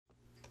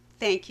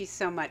Thank you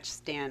so much,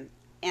 Stan,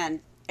 and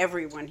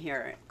everyone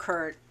here,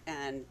 Kurt,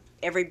 and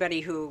everybody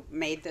who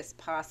made this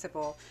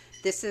possible.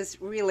 This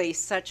is really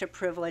such a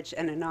privilege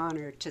and an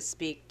honor to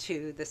speak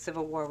to the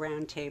Civil War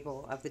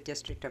Roundtable of the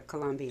District of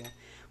Columbia.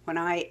 When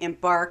I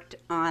embarked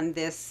on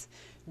this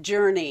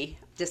journey,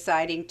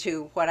 deciding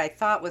to what I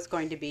thought was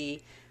going to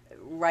be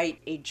write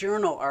a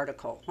journal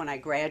article when I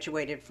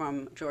graduated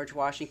from George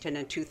Washington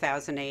in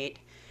 2008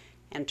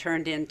 and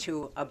turned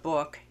into a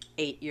book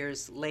 8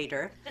 years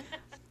later,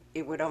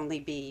 it would only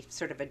be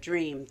sort of a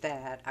dream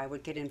that I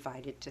would get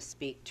invited to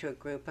speak to a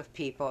group of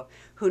people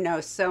who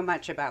know so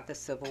much about the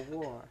Civil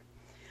War.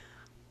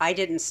 I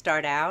didn't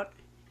start out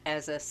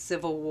as a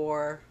Civil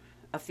War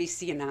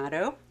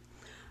aficionado,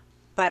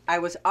 but I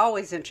was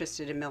always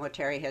interested in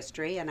military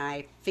history, and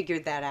I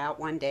figured that out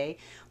one day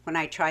when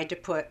I tried to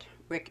put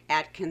Rick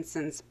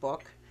Atkinson's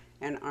book,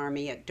 An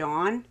Army at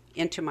Dawn,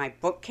 into my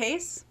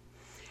bookcase,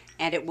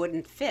 and it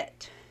wouldn't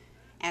fit.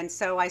 And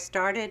so I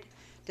started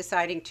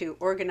deciding to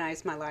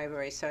organize my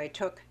library. So I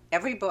took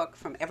every book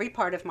from every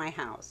part of my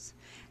house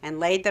and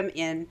laid them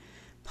in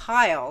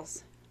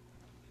piles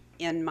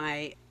in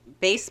my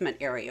basement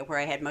area where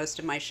I had most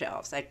of my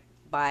shelves,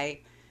 by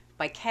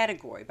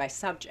category, by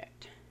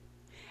subject.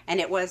 And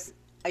it was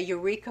a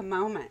eureka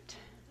moment.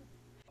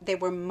 They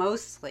were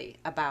mostly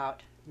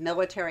about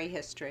military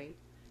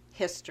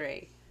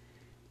history,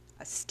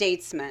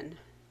 statesmen,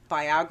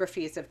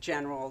 biographies of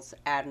generals,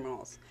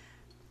 admirals.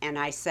 And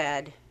I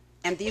said,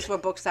 and these were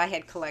books I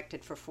had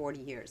collected for 40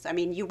 years. I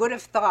mean, you would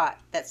have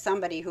thought that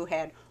somebody who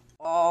had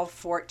all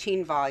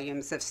 14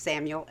 volumes of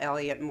Samuel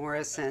Eliot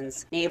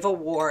Morrison's Naval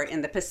War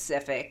in the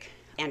Pacific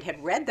and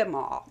had read them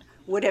all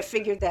would have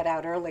figured that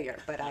out earlier,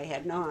 but I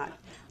had not.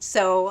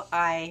 So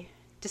I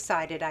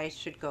decided I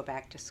should go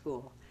back to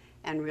school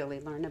and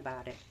really learn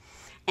about it.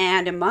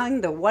 And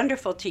among the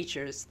wonderful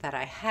teachers that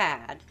I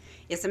had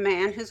is a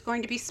man who's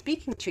going to be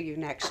speaking to you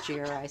next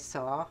year, I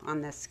saw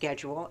on the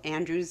schedule,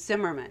 Andrew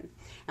Zimmerman.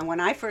 And when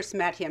I first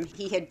met him,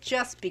 he had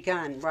just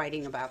begun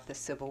writing about the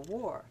Civil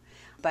War.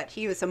 But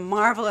he was a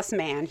marvelous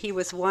man. He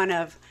was one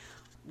of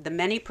the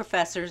many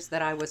professors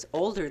that I was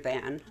older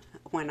than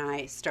when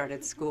I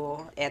started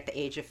school at the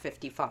age of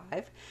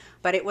 55.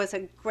 But it was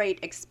a great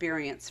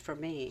experience for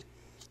me.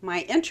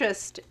 My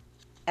interest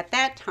at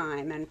that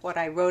time and what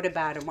I wrote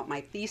about and what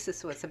my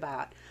thesis was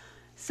about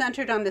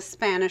centered on the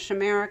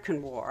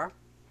Spanish-American War.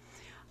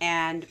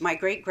 And my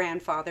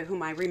great-grandfather,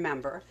 whom I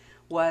remember,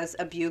 was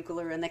a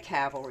bugler in the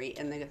cavalry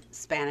in the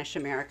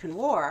Spanish-American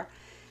War.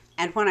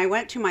 And when I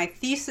went to my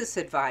thesis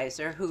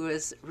advisor, who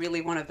is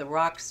really one of the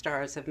rock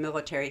stars of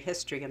military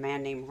history, a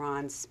man named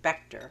Ron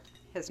Spector,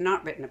 has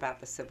not written about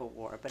the Civil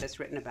War, but has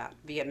written about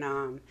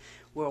Vietnam,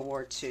 World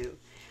War II.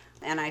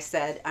 And I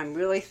said, I'm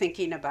really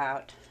thinking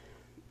about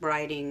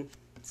writing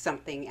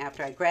something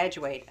after I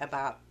graduate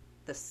about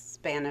the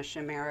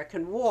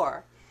Spanish-American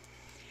War.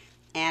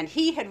 And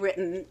he had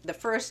written the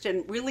first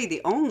and really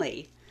the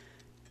only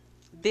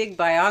big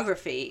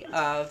biography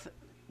of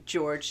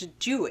George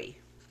Dewey,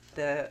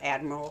 the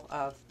Admiral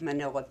of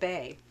Manila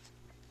Bay.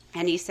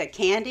 And he said,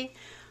 Candy,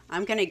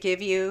 I'm going to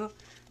give you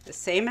the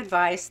same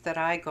advice that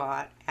I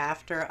got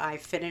after I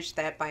finished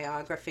that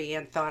biography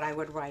and thought I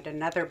would write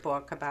another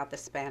book about the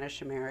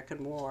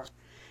Spanish-American War.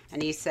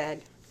 And he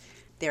said,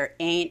 there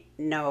ain't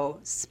no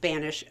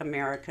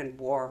Spanish-American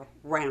War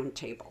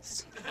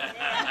roundtables.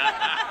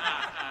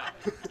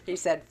 He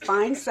said,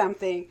 find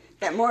something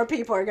that more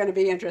people are going to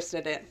be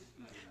interested in.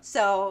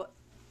 So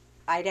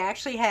I'd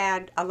actually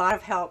had a lot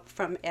of help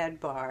from Ed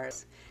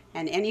Bars,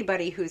 and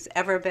anybody who's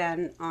ever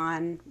been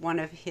on one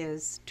of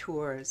his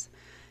tours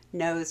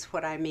knows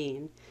what I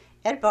mean.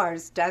 Ed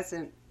Bars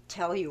doesn't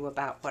tell you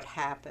about what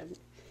happened.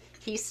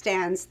 He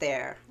stands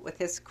there with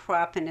his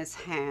crop in his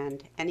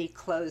hand, and he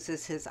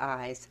closes his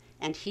eyes,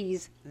 and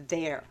he's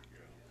there.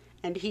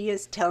 And he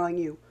is telling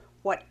you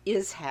what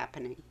is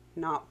happening,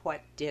 not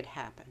what did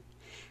happen.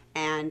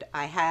 And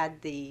I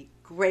had the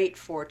great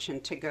fortune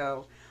to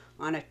go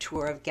on a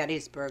tour of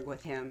Gettysburg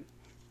with him,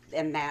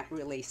 and that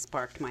really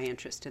sparked my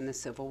interest in the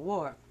Civil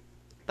War.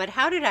 But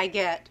how did I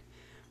get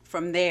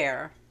from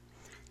there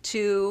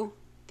to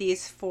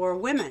these four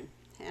women?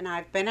 And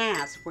I've been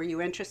asked, were you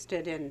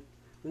interested in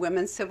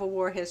women's Civil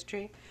War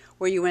history?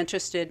 Were you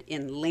interested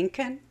in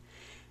Lincoln?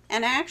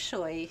 And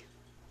actually,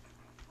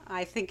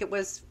 I think it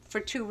was for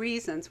two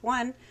reasons.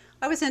 One,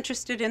 I was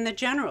interested in the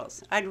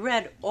generals. I'd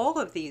read all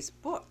of these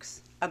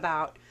books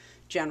about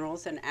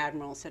generals and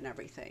admirals and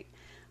everything,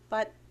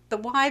 but the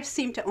wives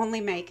seemed to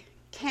only make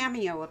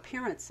cameo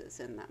appearances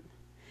in them.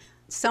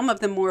 Some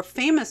of the more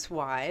famous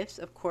wives,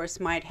 of course,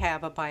 might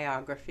have a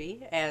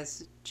biography,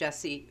 as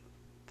Jessie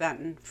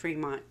Benton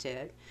Fremont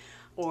did,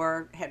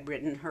 or had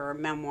written her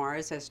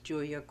memoirs, as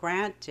Julia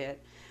Grant did,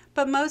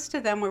 but most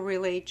of them were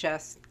really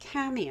just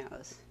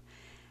cameos.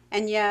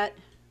 And yet,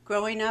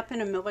 growing up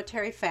in a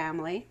military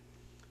family,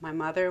 my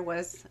mother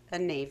was a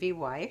Navy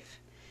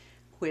wife,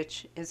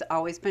 which has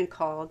always been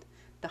called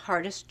the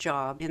hardest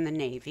job in the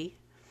Navy.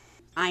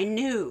 I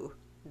knew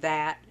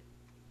that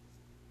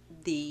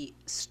the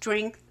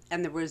strength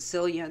and the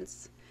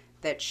resilience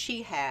that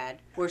she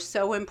had were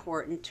so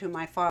important to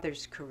my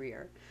father's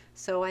career.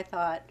 So I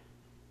thought,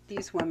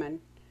 these women,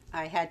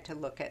 I had to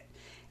look at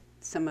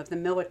some of the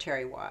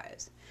military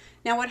wives.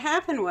 Now what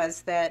happened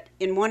was that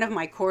in one of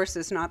my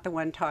courses, not the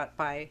one taught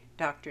by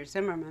Dr.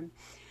 Zimmerman,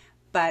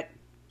 but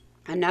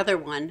another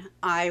one,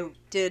 I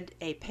did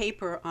a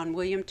paper on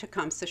William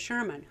Tecumseh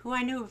Sherman, who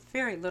I knew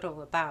very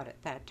little about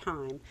at that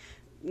time,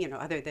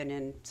 other than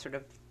in sort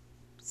of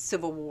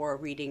Civil War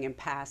reading in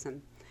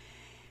passing.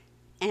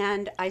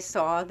 And I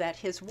saw that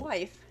his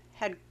wife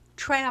had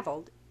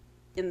traveled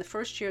in the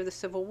first year of the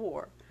Civil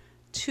War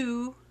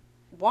to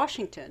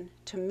Washington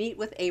to meet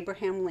with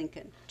Abraham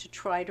Lincoln to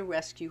try to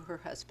rescue her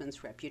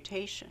husband's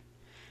reputation.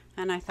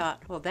 And I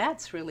thought, well,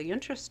 that's really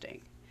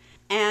interesting.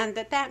 And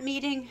that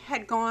meeting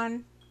had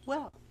gone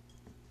well.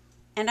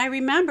 And I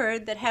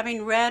remembered that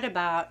having read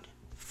about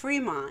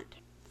Fremont,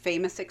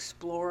 famous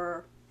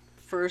explorer,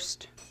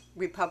 first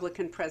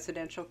Republican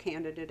presidential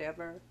candidate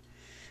ever,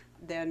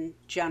 then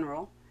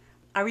general,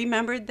 I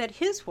remembered that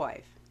his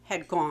wife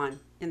had gone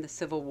in the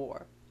Civil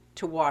War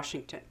to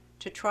Washington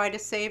to try to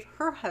save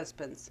her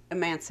husband's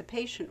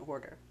emancipation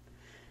order,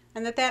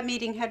 and that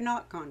meeting had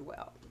not gone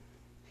well.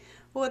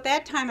 Well, at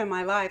that time in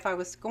my life, I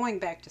was going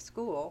back to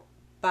school,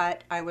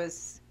 but I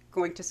was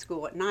going to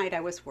school at night.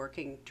 I was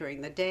working during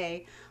the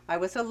day. I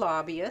was a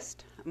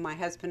lobbyist. My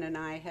husband and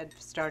I had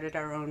started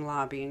our own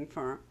lobbying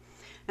firm.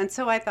 And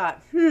so I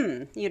thought,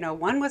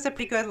 one was a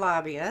pretty good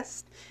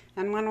lobbyist,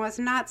 and one was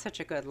not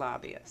such a good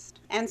lobbyist.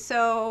 And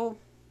so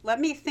let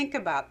me think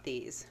about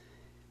these.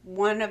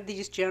 One of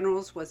these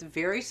generals was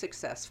very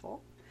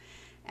successful,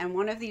 and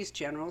one of these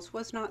generals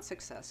was not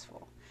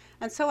successful.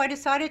 And so I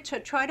decided to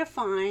try to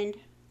find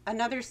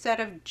another set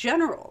of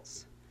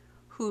generals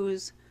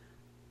whose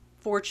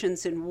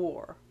fortunes in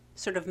war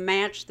sort of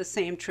matched the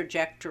same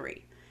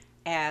trajectory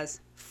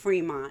as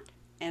Fremont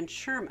and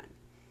Sherman.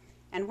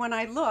 And when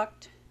I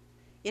looked,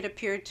 it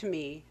appeared to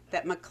me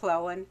that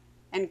McClellan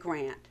and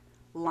Grant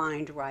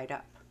lined right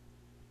up.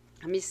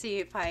 Let me see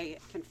if I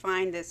can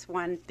find this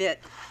one bit,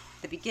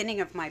 the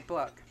beginning of my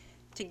book,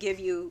 to give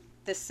you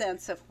the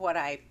sense of what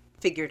I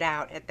figured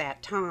out at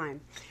that time.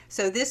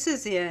 So this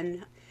is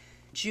in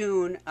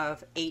June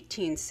of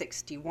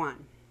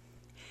 1861.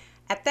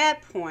 At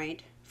that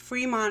point,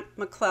 Fremont,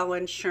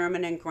 McClellan,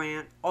 Sherman, and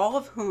Grant, all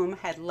of whom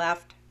had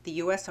left the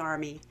U.S.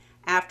 Army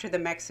after the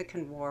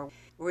Mexican War,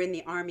 were in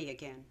the Army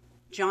again.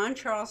 John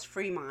Charles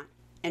Fremont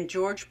and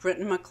George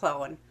Brinton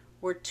McClellan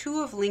were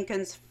two of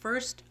Lincoln's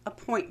first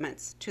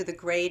appointments to the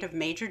grade of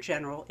Major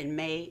General in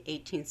May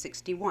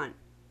 1861.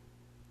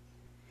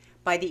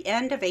 By the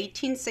end of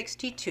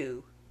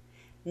 1862,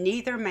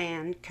 neither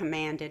man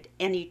commanded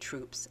any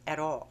troops at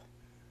all.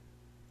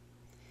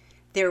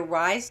 Their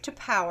rise to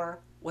power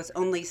was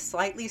only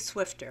slightly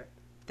swifter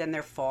than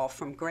their fall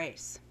from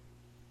grace.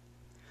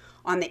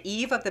 On the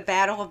eve of the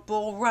Battle of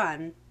Bull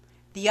Run,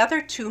 the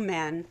other two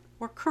men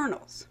were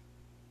colonels.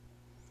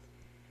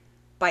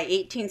 By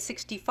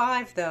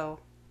 1865, though,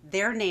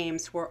 their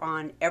names were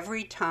on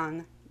every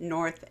tongue,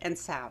 North and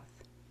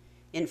South.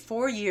 In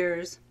 4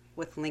 years,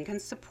 with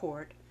Lincoln's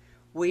support,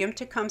 William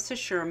Tecumseh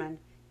Sherman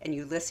and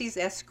Ulysses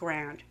S.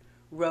 Grant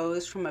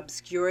rose from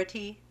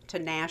obscurity to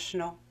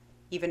national,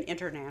 even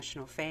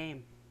international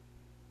fame.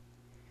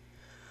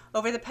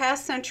 Over the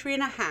past century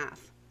and a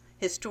half,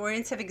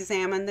 historians have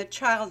examined the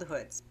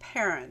childhoods,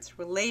 parents,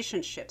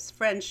 relationships,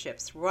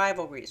 friendships,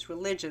 rivalries,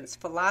 religions,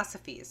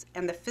 philosophies,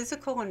 and the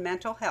physical and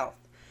mental health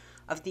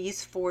of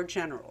these four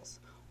generals,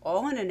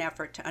 all in an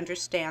effort to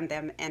understand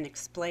them and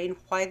explain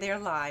why their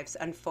lives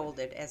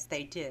unfolded as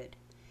they did.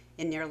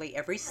 In nearly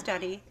every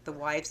study, the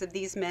wives of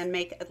these men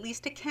make at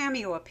least a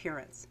cameo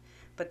appearance,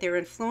 but their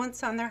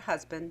influence on their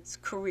husbands'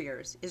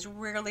 careers is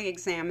rarely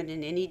examined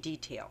in any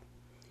detail,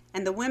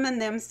 and the women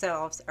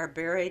themselves are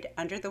buried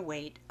under the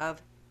weight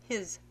of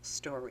his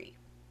story,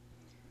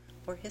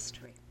 or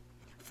history.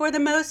 For the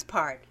most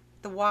part,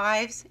 the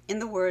wives, in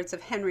the words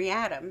of Henry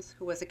Adams,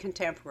 who was a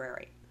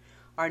contemporary,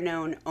 are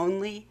known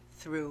only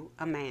through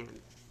a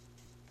man.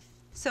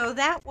 So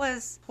that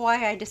was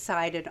why I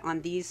decided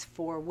on these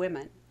four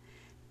women.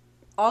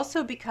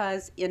 Also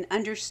because in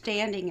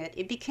understanding it,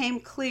 it became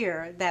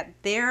clear that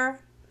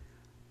their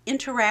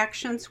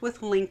interactions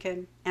with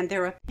Lincoln and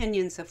their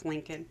opinions of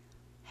Lincoln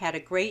had a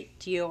great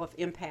deal of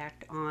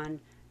impact on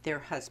their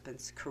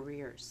husbands'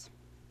 careers.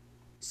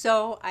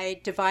 So I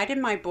divided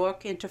my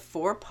book into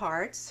 4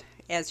 parts,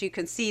 as you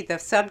can see, the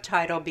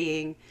subtitle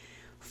being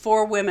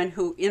 4 Women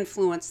Who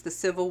Influenced the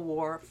Civil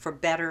War for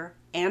Better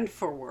and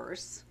for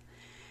Worse.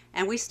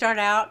 And we start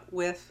out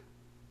with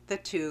the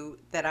 2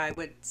 that I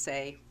would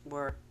say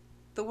were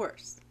the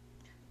worst.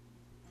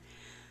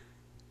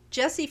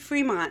 Jessie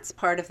Fremont's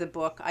part of the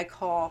book I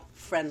call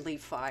Friendly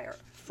Fire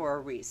for a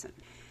reason.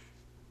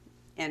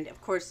 And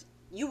of course,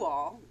 you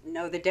all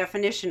know the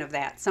definition of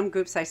that. Some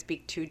groups I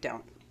speak to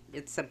don't.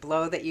 It's a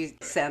blow that you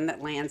send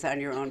that lands on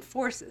your own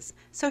forces.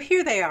 So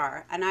here they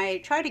are, and I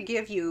try to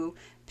give you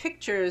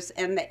pictures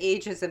and the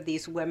ages of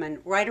these women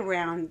right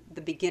around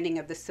the beginning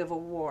of the Civil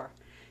War.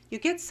 You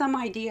get some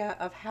idea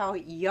of how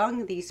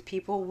young these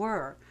people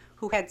were,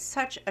 who had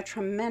such a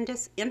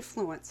tremendous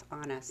influence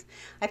on us.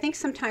 I think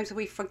sometimes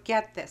we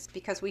forget this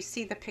because we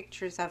see the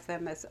pictures of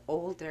them as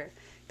older,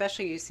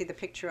 especially you see the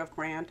picture of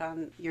Grant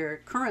on your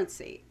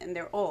currency, and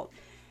they're old.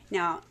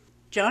 Now,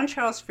 John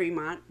Charles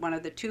Fremont, one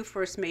of the two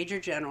first major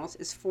generals,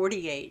 is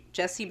 48.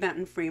 Jessie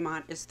Benton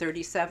Fremont is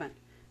 37.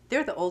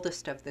 They're the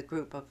oldest of the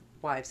group of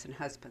wives and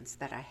husbands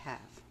that I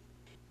have.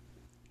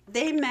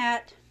 They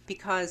met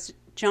because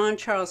John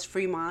Charles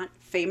Fremont,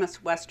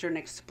 famous Western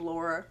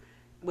explorer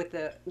with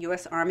the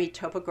U.S. Army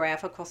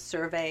Topographical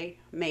Survey,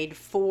 made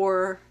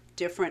 4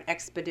 different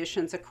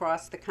expeditions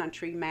across the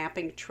country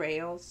mapping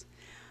trails,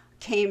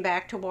 came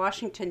back to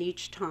Washington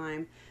each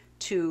time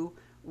to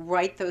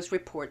write those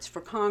reports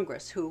for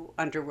Congress, who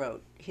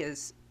underwrote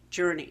his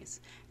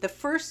journeys. The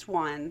first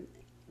one,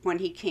 when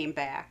he came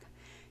back,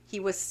 he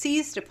was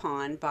seized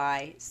upon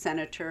by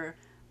Senator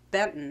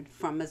Benton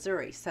from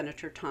Missouri,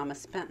 Senator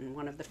Thomas Benton,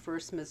 one of the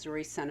first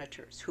Missouri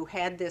senators, who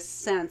had this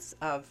sense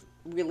of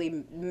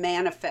really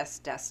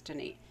manifest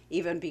destiny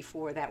even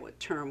before that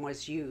term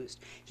was used.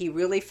 He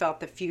really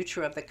felt the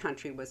future of the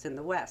country was in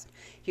the West.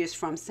 He was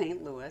from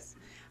St. Louis,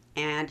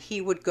 and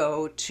he would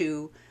go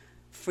to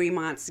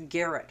Fremont's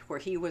garret, where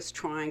he was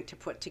trying to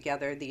put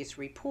together these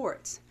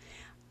reports.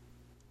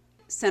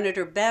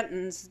 Senator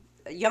Benton's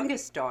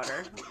youngest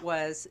daughter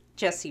was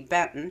Jessie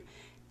Benton.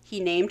 He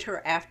named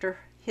her after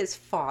his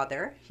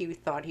father. He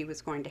thought he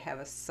was going to have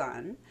a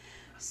son,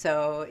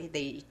 so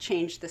they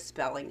changed the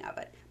spelling of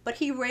it. But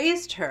he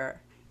raised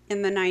her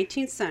in the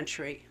 19th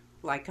century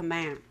like a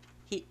man.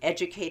 He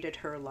educated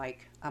her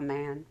like a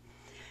man.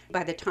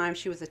 By the time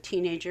she was a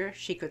teenager,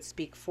 she could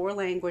speak 4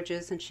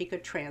 languages and she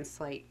could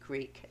translate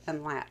Greek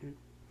and Latin.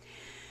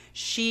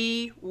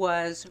 She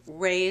was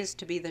raised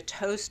to be the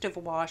toast of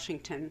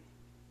Washington,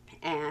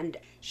 and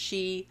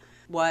she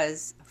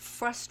was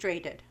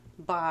frustrated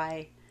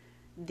by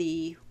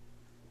the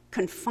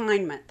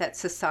confinement that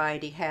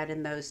society had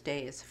in those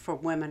days for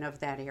women of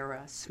that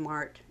era,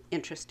 smart,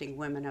 interesting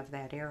women of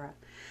that era.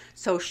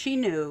 So she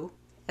knew,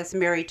 as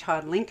Mary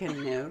Todd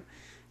Lincoln knew,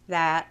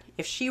 that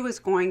if she was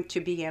going to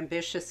be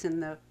ambitious in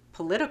the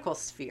political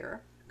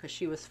sphere, because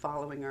she was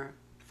following her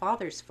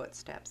father's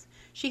footsteps,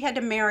 she had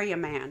to marry a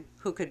man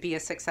who could be a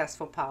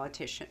successful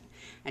politician.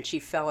 And she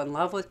fell in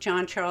love with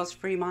John Charles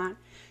Fremont.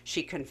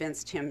 She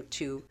convinced him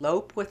to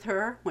elope with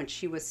her when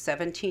she was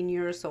 17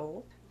 years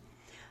old.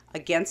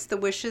 Against the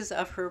wishes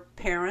of her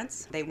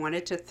parents, they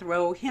wanted to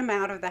throw him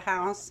out of the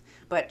house,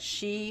 but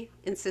she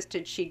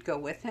insisted she'd go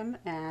with him,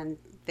 and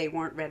they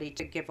weren't ready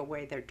to give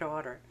away their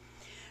daughter.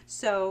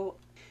 So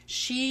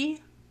she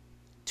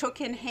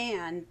took in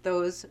hand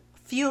those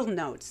field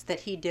notes that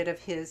he did of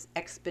his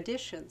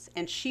expeditions,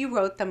 and she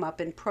wrote them up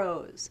in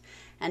prose.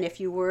 And if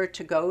you were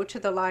to go to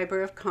the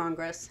Library of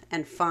Congress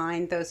and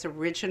find those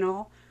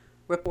original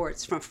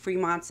reports from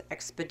Fremont's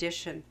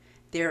expedition,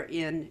 they're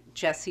in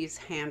Jessie's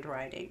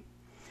handwriting,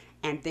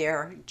 and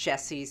they're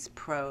Jessie's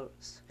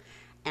prose.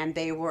 And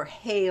they were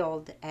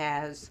hailed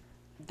as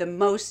the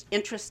most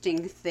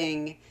interesting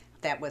thing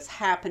that was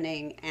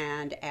happening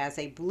and as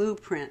a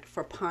blueprint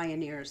for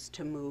pioneers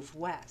to move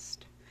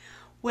west.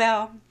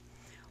 Well,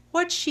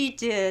 what she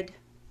did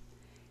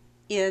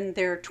in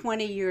their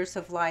 20 years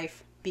of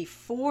life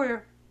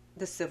before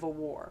the Civil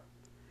War,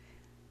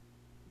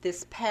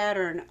 this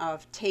pattern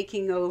of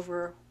taking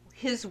over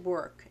his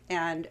work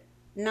and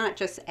not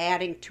just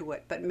adding to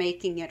it, but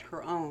making it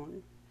her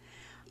own,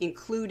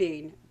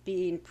 including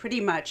being pretty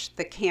much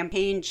the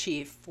campaign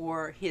chief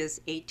for his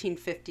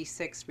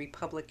 1856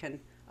 Republican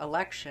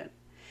election,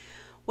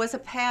 was a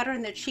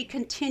pattern that she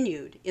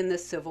continued in the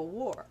Civil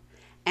War.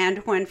 And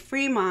when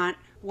Fremont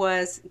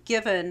was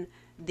given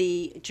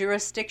the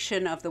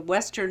jurisdiction of the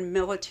Western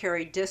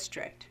Military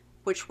District,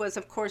 which was,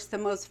 of course, the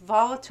most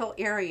volatile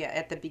area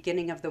at the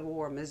beginning of the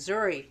war,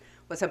 Missouri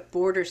was a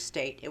border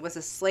state. It was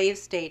a slave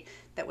state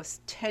that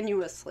was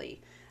tenuously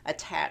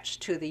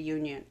attached to the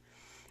Union.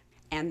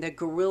 And the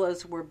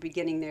guerrillas were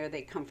beginning there.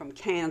 They come from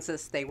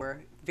Kansas. They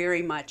were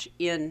very much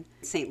in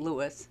St.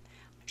 Louis.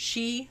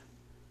 She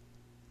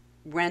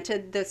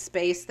rented the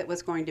space that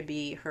was going to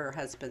be her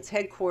husband's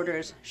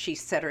headquarters. She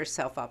set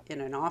herself up in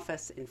an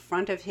office in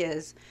front of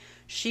his.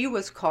 She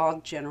was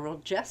called General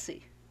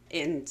Jessie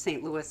in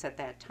St. Louis at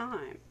that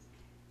time.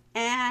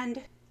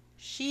 And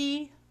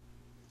she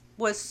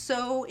was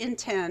so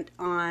intent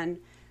on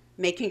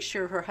making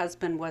sure her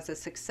husband was a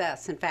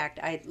success. In fact,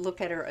 I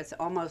look at her as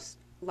almost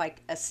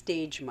like a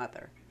stage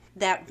mother,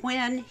 that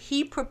when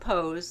he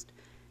proposed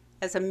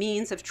as a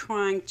means of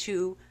trying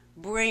to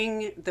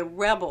bring the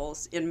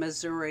rebels in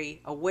Missouri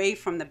away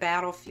from the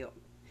battlefield,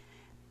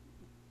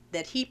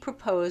 that he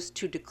proposed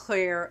to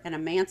declare an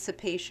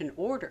emancipation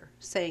order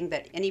saying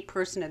that any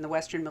person in the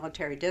Western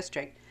Military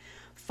District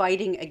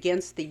fighting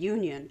against the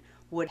Union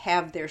would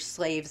have their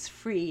slaves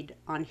freed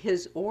on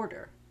his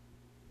order.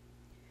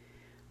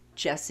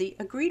 Jessie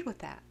agreed with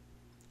that.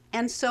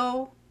 And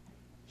so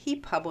he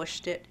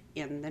published it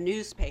in the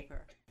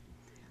newspaper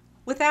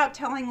without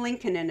telling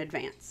Lincoln in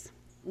advance.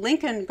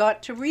 Lincoln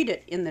got to read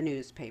it in the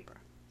newspaper.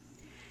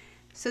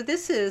 So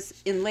this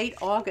is in late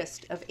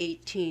August of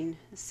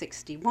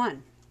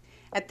 1861.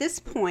 At this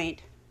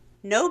point,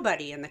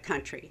 nobody in the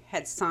country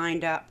had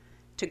signed up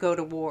to go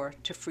to war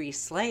to free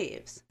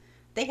slaves.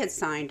 They had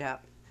signed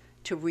up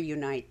to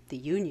reunite the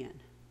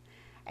Union.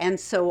 And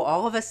so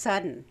all of a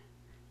sudden,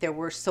 there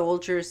were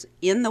soldiers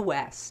in the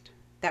West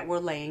that were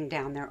laying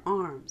down their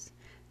arms.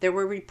 There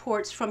were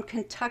reports from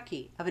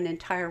Kentucky of an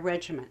entire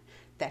regiment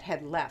that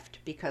had left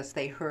because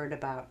they heard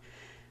about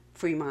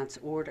Fremont's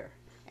order.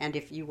 And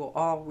if you will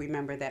all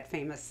remember that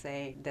famous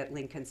saying that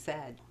Lincoln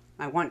said,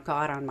 "I want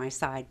God on my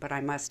side, but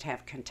I must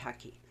have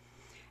Kentucky."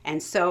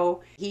 And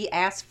so he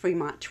asked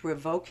Fremont to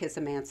revoke his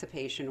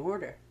emancipation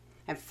order.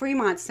 And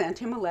Fremont sent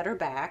him a letter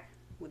back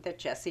that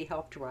Jesse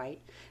helped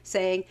write,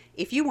 saying,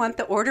 if you want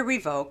the order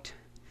revoked,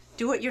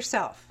 do it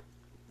yourself.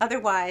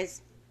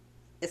 Otherwise,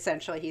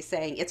 essentially he's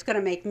saying, it's going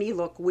to make me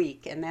look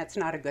weak, and that's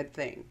not a good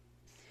thing.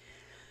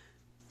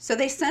 So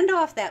they send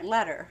off that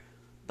letter,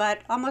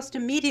 but almost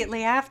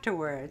immediately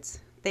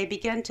afterwards, they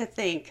begin to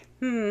think,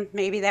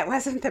 maybe that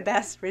wasn't the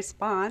best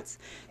response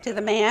to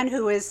the man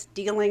who is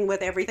dealing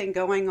with everything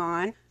going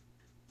on.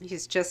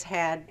 He's just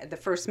had the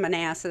first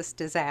Manassas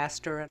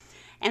disaster.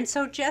 And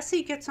so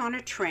Jesse gets on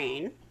a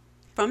train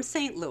from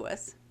St.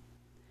 Louis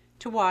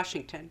to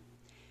Washington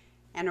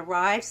and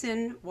arrives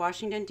in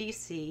Washington,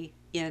 D.C.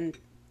 in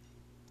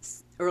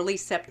early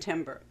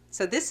September.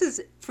 So this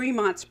is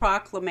Fremont's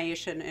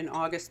proclamation in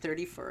August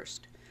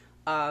 31st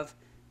of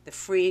the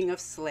freeing of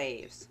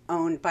slaves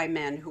owned by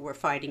men who were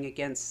fighting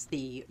against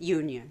the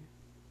Union.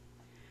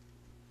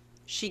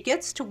 She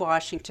gets to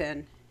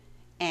Washington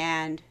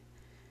and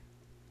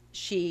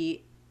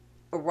she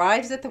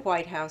arrives at the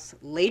White House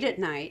late at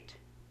night,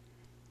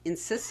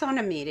 insists on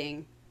a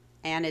meeting,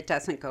 and it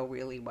doesn't go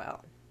really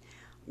well.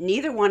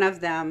 Neither one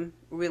of them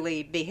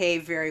really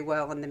behave very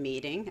well in the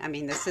meeting. I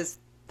mean, this is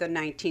the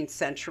 19th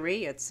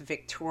century. It's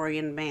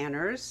Victorian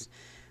manners.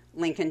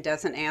 Lincoln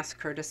doesn't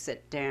ask her to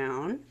sit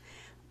down.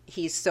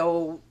 He's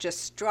so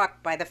just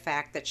struck by the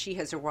fact that she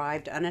has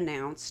arrived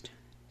unannounced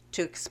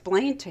to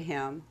explain to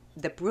him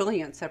the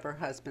brilliance of her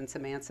husband's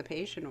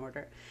emancipation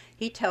order.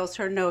 He tells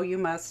her, no, he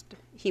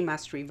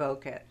must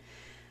revoke it.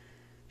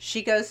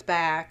 She goes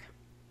back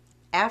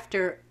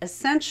after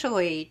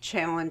essentially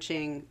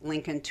challenging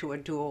Lincoln to a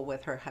duel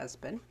with her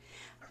husband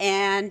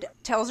and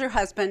tells her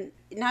husband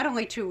not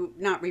only to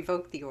not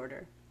revoke the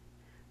order,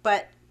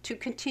 but to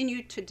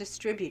continue to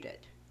distribute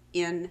it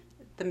in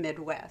the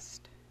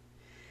Midwest.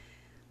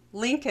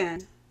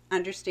 Lincoln,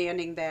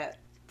 understanding that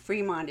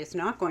Fremont is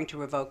not going to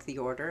revoke the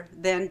order,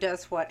 then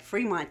does what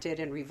Fremont did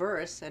in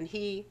reverse, and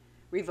he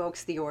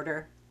revokes the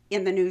order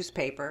in the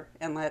newspaper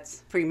and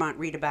lets Fremont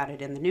read about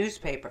it in the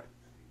newspaper.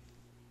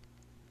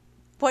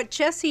 What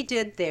Jessie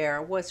did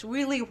there was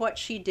really what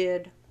she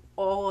did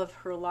all of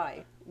her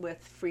life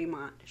with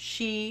Fremont.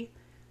 She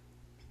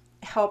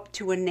helped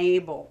to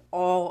enable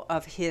all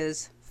of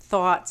his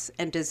thoughts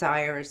and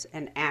desires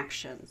and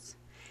actions.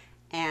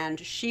 And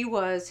she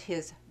was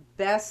his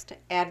best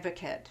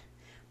advocate,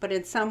 but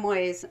in some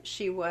ways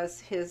she was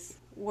his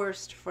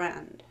worst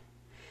friend.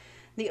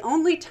 The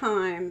only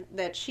time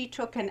that she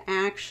took an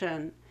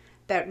action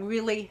that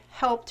really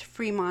helped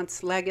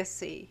Fremont's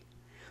legacy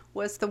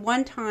was the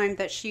one time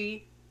that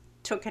she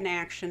took an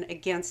action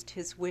against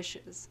his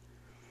wishes.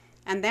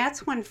 And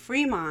that's when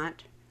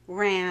Fremont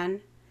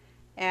ran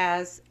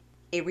as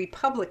a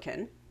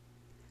Republican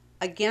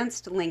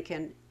against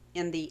Lincoln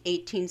in the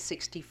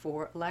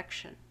 1864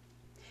 election.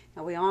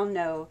 Now we all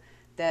know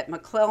that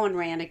McClellan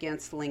ran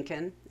against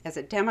Lincoln as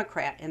a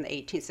Democrat in the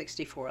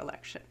 1864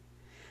 election.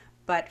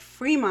 But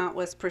Fremont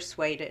was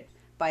persuaded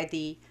by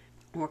the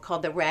were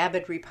called the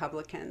rabid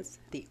Republicans,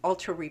 the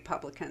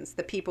ultra-Republicans,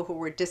 the people who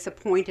were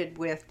disappointed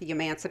with the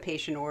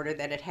emancipation order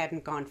that it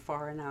hadn't gone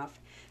far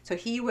enough. So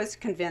he was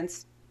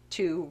convinced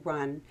to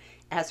run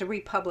as a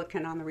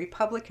Republican on the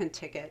Republican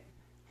ticket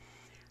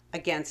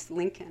against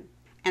Lincoln.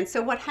 And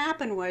so what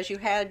happened was you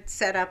had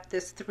set up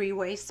this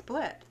three-way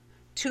split,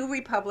 2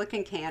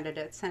 Republican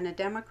candidates and a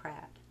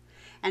Democrat.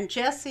 And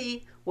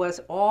Jessie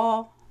was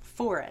all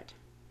for it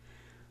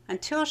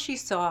until she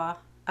saw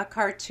a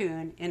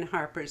cartoon in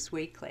Harper's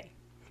Weekly.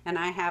 And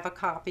I have a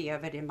copy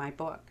of it in my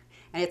book.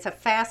 And it's a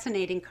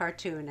fascinating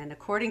cartoon. And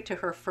according to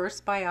her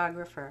first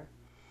biographer,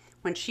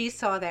 when she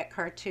saw that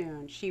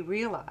cartoon, she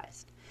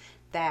realized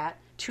that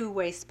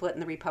two-way split in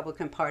the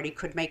Republican Party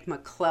could make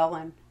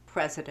McClellan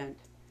president,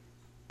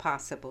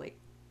 possibly,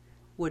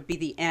 would be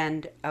the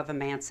end of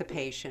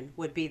emancipation,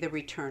 would be the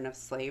return of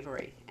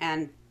slavery.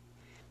 And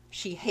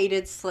she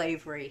hated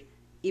slavery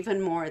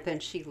even more than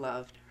she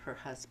loved her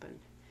husband.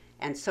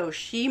 And so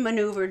she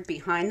maneuvered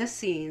behind the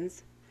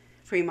scenes,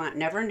 Fremont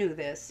never knew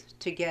this,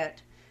 to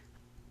get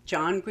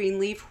John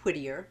Greenleaf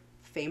Whittier,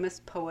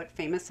 famous poet,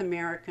 famous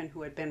American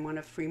who had been one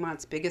of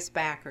Fremont's biggest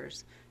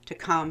backers, to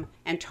come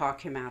and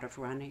talk him out of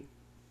running.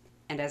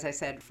 And as I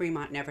said,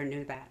 Fremont never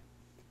knew that.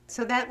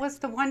 So that was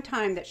the one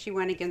time that she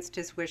went against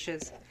his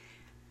wishes,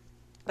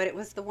 but it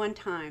was the one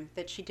time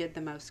that she did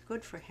the most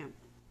good for him.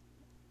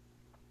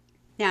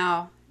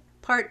 Now,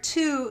 part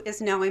 2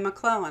 is Nellie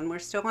McClellan. We're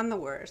still on the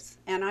worst,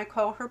 and I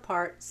call her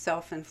part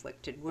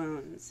Self-Inflicted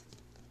Wounds.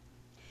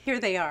 Here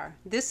they are.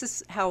 This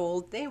is how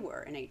old they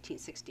were in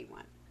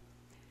 1861.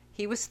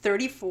 He was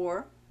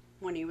 34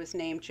 when he was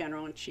named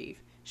General-in-Chief.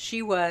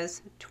 She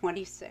was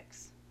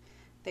 26.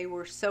 They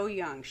were so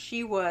young.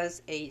 She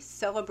was a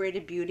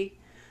celebrated beauty,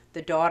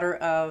 the daughter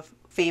of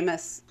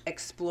famous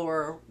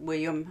explorer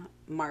William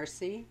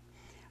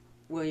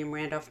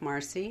Randolph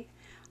Marcy,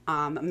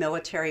 a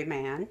military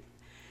man.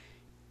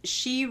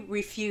 She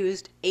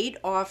refused 8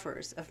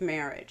 offers of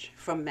marriage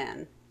from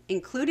men,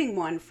 including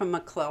one from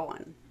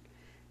McClellan,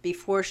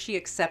 before she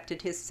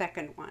accepted his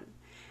second one.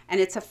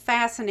 And it's a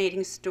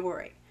fascinating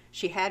story.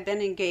 She had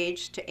been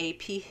engaged to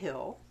A.P.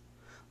 Hill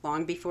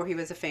long before he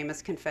was a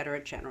famous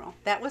Confederate general.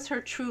 That was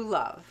her true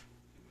love.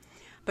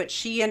 But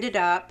she ended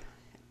up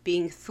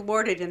being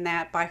thwarted in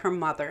that by her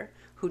mother,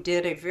 who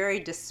did a very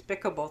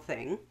despicable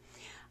thing,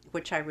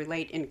 which I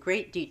relate in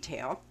great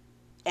detail,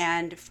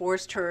 and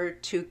forced her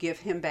to give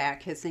him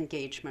back his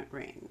engagement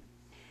ring.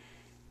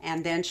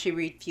 And then she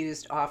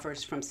refused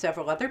offers from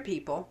several other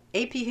people.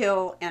 A.P.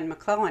 Hill and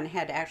McClellan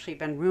had actually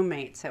been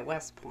roommates at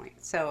West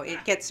Point, so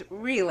it gets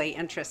really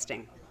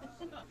interesting.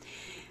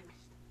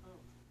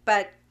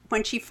 But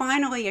when she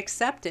finally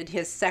accepted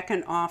his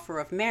second offer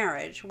of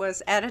marriage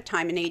was at a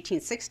time in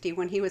 1860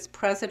 when he was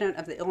president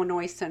of the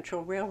Illinois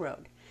Central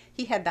Railroad.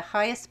 He had the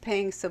highest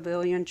paying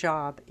civilian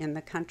job in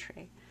the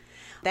country.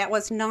 That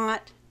was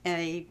not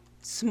a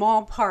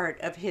small part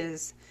of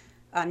his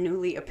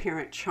newly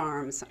apparent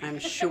charms, I'm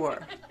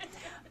sure.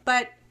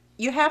 But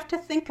you have to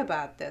think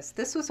about this.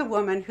 This was a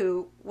woman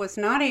who was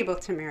not able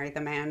to marry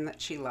the man that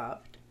she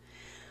loved.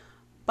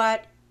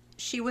 But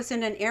she was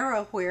in an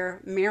era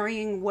where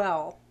marrying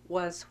well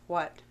was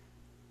what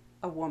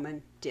a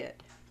woman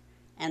did.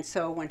 And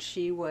so when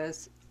she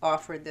was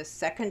offered this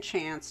second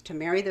chance to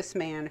marry this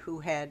man who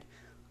had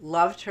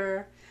loved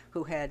her,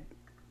 who had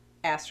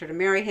asked her to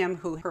marry him,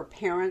 who her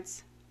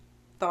parents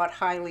thought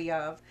highly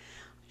of,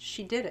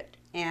 she did it.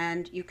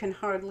 And you can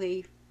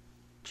hardly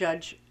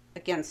judge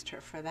against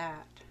her for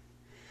that.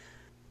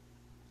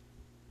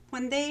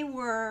 When they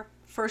were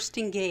first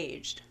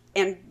engaged,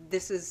 and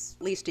this is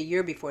at least a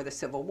year before the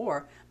Civil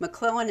War,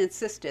 McClellan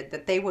insisted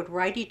that they would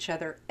write each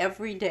other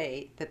every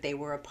day that they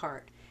were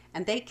apart,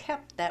 and they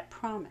kept that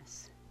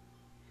promise.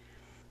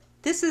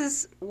 This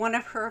is one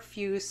of her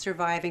few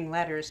surviving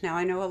letters. Now,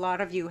 I know a lot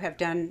of you have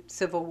done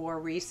Civil War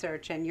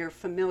research and you're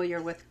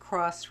familiar with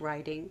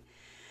cross-writing.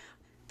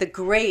 The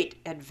great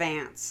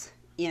advance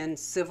in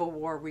Civil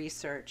War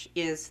research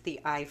is the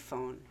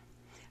iPhone.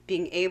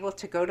 Being able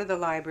to go to the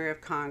Library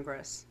of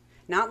Congress,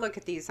 not look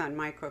at these on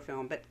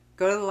microfilm, but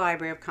go to the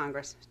Library of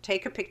Congress,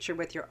 take a picture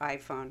with your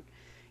iPhone,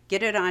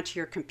 get it onto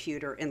your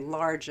computer,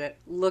 enlarge it,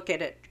 look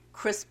at it,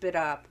 crisp it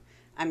up.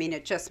 I mean,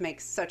 it just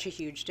makes such a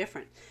huge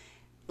difference.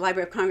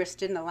 Library of Congress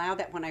didn't allow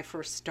that when I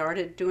first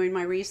started doing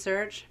my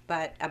research,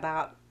 but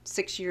about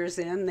 6 years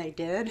in, they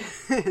did.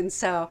 And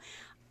so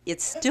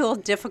it's still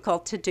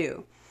difficult to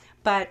do.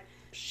 But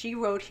she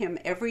wrote him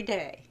every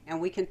day, and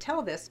we can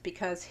tell this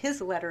because his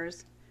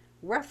letters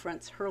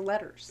reference her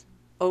letters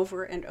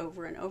over and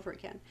over and over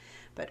again.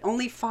 But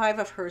only 5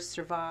 of hers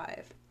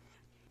survive.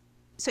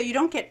 So you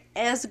don't get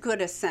as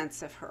good a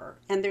sense of her,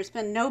 and there's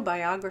been no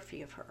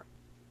biography of her.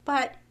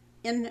 But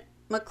in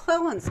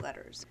McClellan's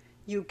letters,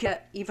 you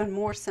get even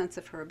more sense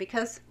of her,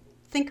 because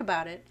think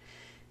about it,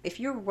 if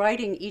you're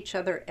writing each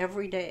other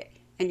every day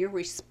and you're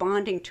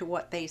responding to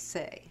what they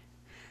say,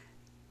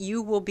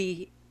 you will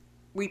be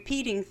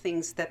repeating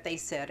things that they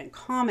said and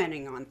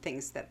commenting on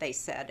things that they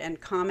said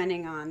and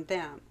commenting on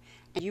them.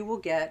 And you will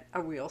get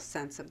a real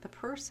sense of the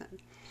person.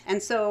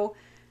 And so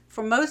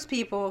for most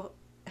people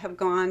have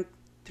gone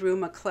through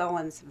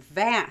McClellan's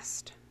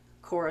vast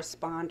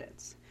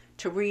correspondence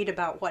to read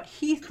about what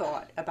he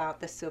thought about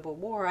the Civil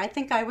War, I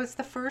think I was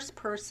the first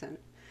person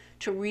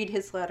to read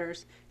his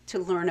letters to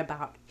learn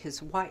about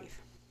his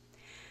wife.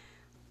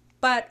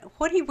 But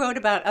what he wrote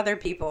about other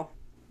people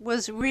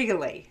was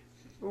really,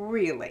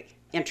 really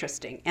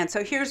interesting. And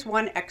so here's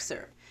one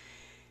excerpt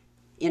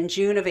in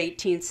June of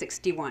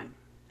 1861.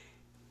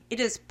 It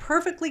is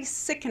perfectly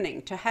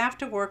sickening to have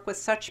to work with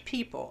such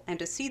people and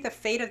to see the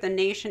fate of the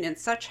nation in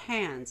such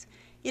hands.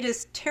 It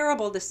is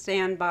terrible to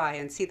stand by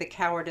and see the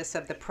cowardice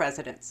of the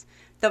presidents,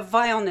 the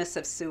vileness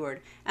of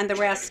Seward, and the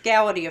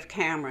rascality of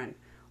Cameron.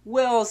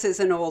 Wills is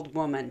an old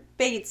woman,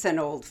 Bates an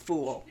old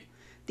fool.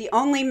 The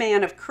only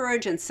man of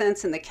courage and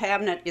sense in the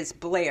cabinet is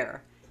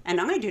Blair,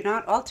 and I do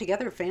not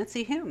altogether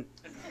fancy him.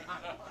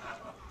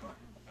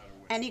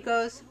 And he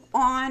goes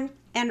on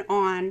and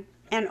on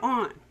and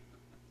on.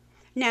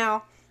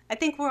 Now, I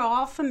think we're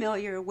all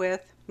familiar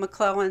with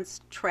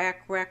McClellan's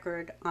track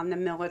record on the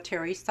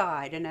military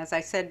side. And as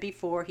I said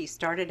before, he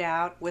started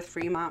out with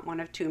Fremont, one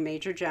of 2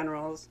 major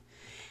generals.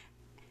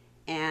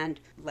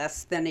 And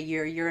less than a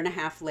year and a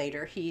half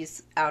later,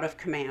 he's out of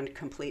command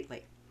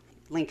completely.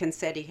 Lincoln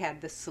said he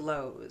had the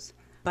slows.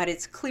 But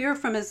it's clear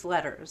from his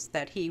letters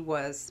that he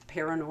was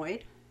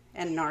paranoid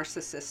and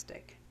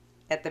narcissistic,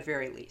 at the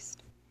very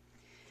least.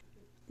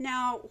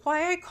 Now,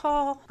 why I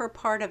call her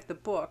part of the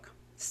book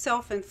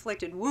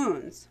Self-Inflicted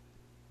Wounds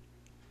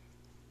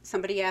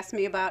Somebody asked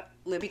me about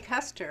Libby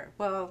Custer.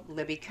 Well,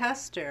 Libby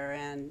Custer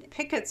and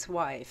Pickett's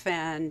wife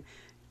and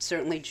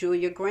certainly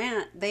Julia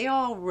Grant, they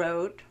all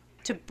wrote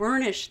to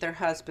burnish their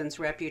husbands'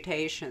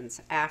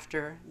 reputations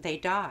after they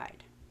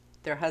died.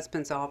 Their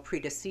husbands all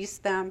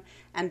predeceased them,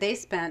 and they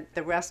spent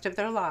the rest of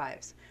their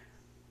lives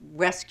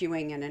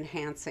rescuing and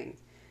enhancing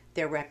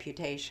their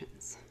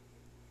reputations.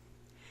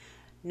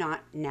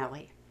 Not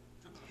Nellie.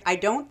 I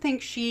don't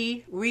think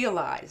she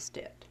realized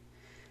it,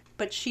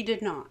 but she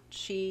did not.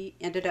 She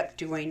ended up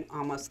doing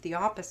almost the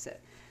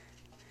opposite.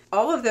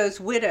 All of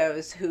those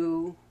widows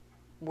who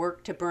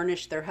work to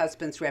burnish their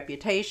husband's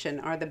reputation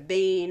are the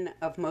bane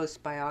of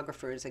most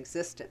biographers'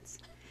 existence.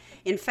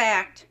 In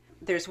fact,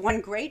 there's one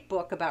great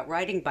book about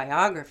writing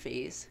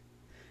biographies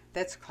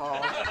that's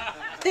called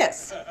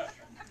this.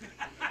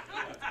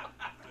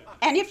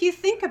 And if you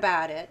think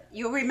about it,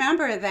 you'll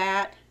remember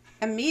that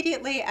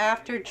immediately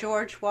after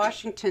George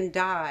Washington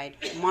died,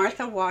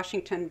 Martha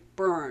Washington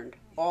burned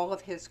all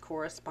of his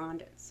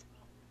correspondence.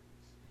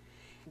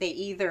 They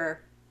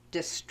either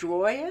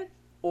destroy it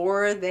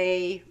or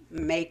they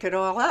make it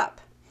all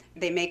up.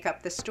 They make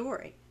up the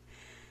story.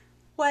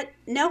 What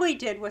Nellie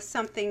did was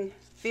something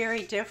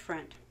very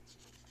different.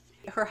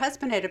 Her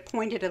husband had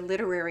appointed a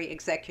literary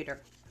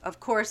executor. Of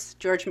course,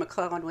 George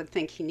McClellan would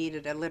think he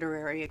needed a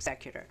literary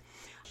executor.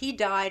 He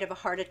died of a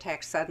heart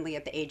attack suddenly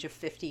at the age of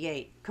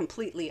 58,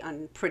 completely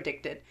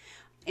unpredicted.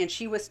 And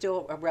she was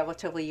still a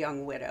relatively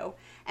young widow.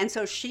 And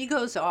so she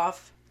goes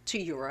off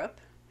to Europe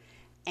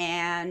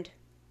and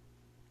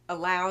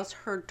allows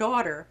her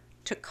daughter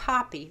to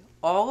copy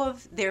all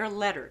of their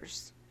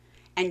letters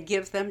and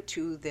give them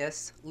to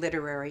this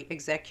literary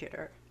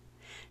executor.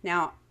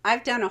 Now,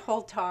 I've done a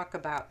whole talk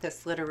about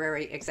this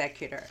literary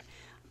executor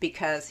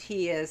because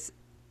he is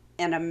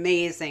an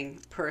amazing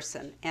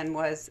person and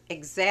was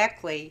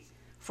exactly,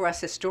 for us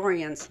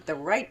historians, the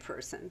right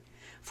person,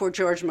 for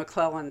George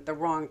McClellan, the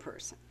wrong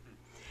person.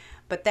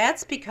 But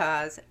that's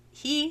because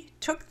he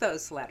took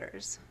those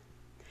letters.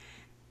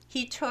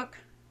 He took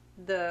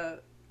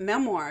the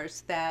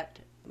memoirs that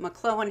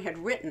McClellan had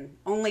written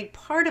only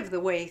part of the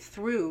way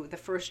through the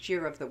first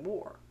year of the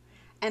war,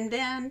 and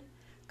then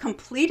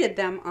completed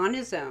them on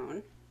his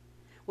own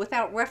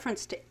without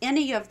reference to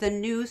any of the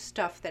new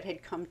stuff that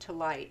had come to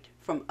light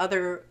from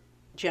other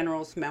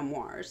generals'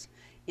 memoirs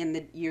in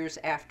the years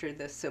after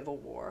the Civil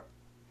War.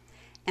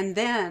 And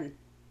then,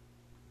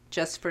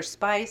 just for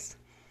spice,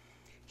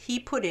 he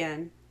put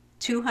in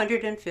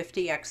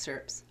 250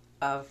 excerpts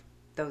of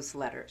those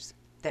letters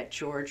that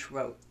George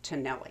wrote to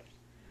Nellie.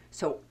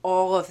 So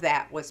all of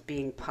that was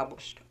being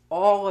published.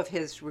 All of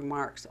his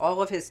remarks,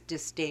 all of his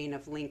disdain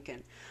of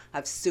Lincoln,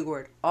 of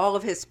Seward, all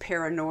of his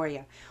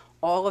paranoia,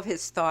 all of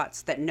his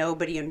thoughts that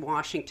nobody in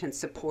Washington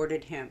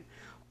supported him,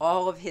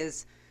 all of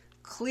his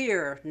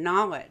clear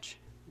knowledge,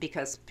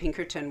 because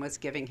Pinkerton was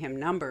giving him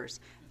numbers,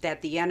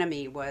 that the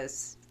enemy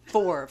was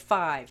 4,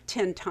 5,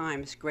 10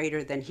 times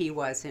greater than he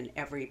was in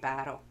every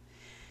battle.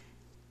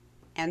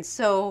 And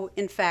so,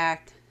 in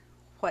fact,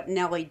 what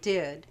Nellie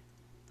did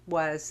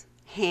was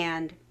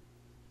hand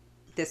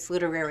this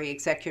literary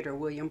executor,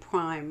 William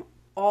Prime,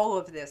 all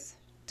of this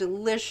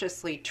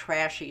deliciously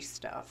trashy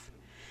stuff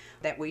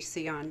that we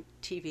see on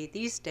TV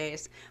these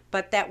days,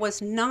 but that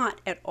was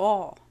not at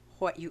all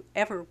what you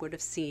ever would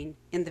have seen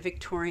in the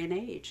Victorian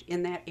age,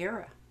 in that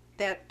era.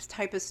 That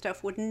type of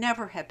stuff would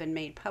never have been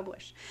made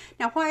published.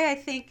 Now, why I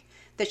think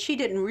that she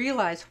didn't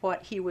realize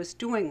what he was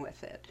doing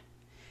with it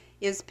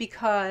is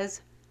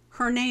because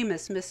her name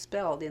is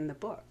misspelled in the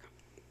book.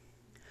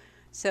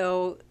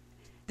 So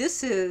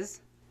this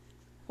is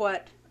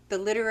what the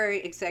literary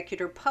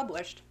executor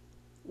published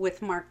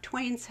with Mark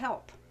Twain's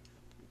help.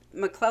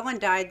 McClellan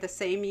died the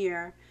same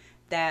year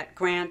that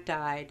Grant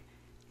died,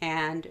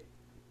 and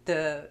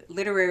the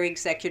literary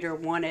executor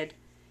wanted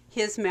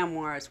his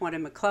memoirs, wanted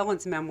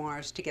McClellan's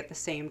memoirs to get the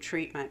same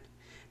treatment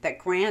that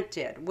Grant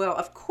did. Well,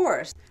 of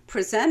course,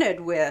 presented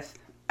with,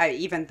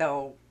 even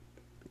though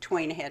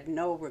Twain had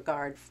no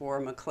regard for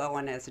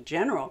McClellan as a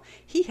general,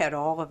 he had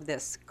all of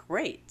this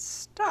great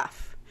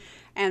stuff.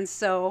 And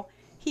so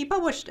he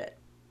published it.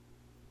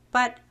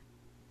 But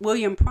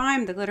William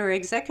Prime, the literary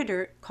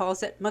executor,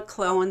 calls it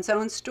McClellan's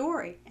own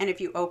story. And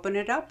if you open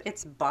it up,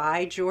 it's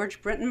by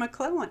George Brinton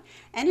McClellan.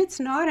 And it's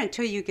not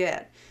until you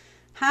get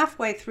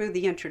halfway through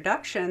the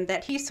introduction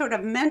that he sort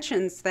of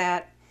mentions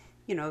that,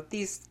 you know,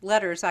 these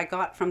letters I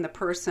got from the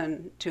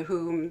person to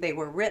whom they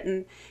were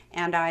written,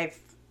 and I've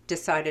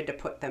decided to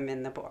put them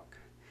in the book.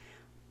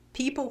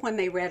 People, when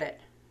they read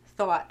it,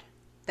 thought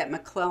that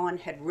McClellan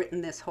had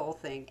written this whole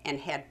thing and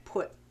had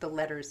put the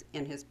letters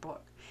in his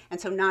book. And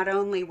so not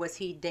only was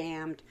he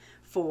damned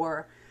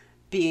for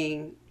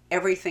being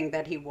everything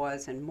that he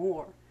was and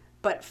more,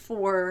 but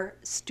for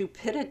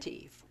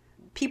stupidity.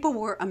 People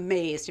were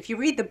amazed. If you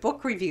read the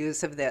book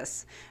reviews of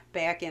this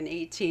back in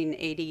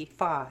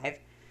 1885,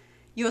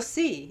 you'll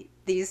see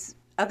these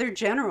other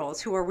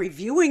generals who are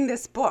reviewing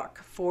this book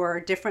for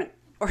different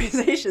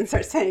organizations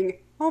are saying,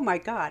 oh my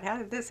God, how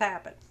did this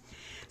happen?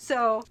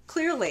 So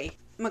clearly,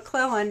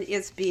 McClellan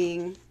is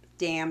being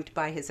damned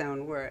by his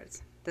own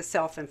words, the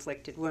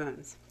self-inflicted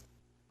wounds.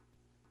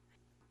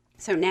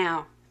 So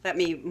now, let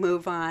me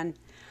move on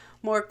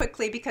more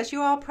quickly, because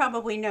you all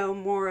probably know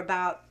more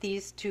about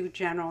these two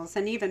generals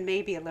and even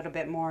maybe a little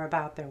bit more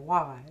about their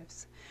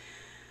wives.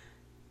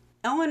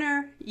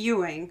 Eleanor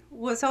Ewing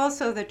was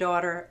also the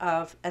daughter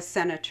of a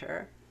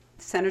senator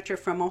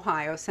from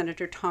Ohio,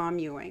 Senator Tom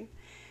Ewing,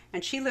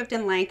 and she lived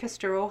in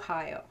Lancaster,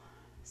 Ohio.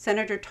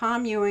 Senator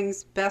Tom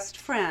Ewing's best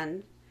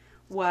friend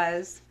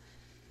was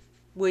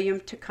William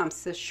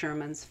Tecumseh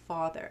Sherman's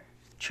father,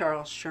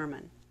 Charles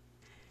Sherman.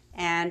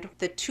 And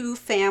the two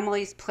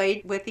families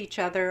played with each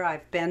other.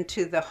 I've been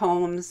to the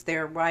homes.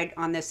 They're right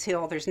on this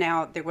hill.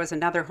 There was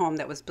another home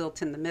that was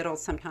built in the middle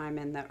sometime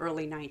in the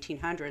early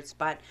 1900s,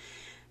 but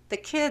the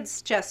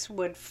kids just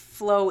would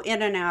flow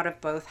in and out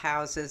of both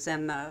houses,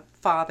 and the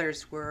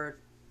fathers were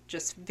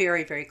just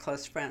very, very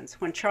close friends.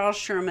 When Charles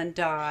Sherman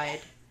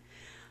died,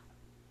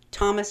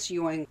 Thomas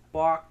Ewing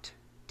walked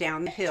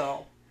down the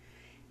hill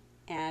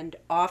and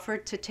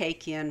offered to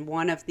take in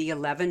one of the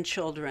 11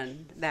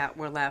 children that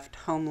were left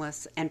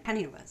homeless and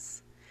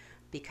penniless,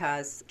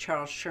 because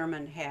Charles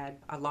Sherman had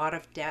a lot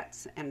of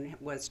debts and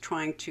was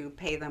trying to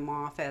pay them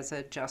off as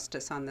a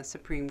justice on the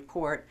Supreme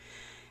Court,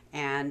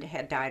 and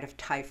had died of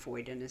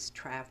typhoid in his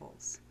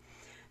travels.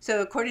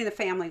 So according to the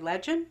family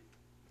legend,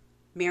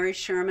 Mary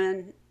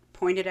Sherman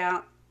pointed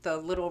out the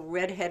little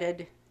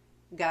red-headed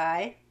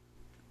guy,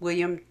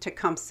 William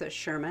Tecumseh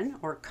Sherman,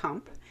 or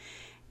Cump.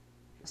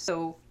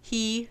 So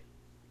he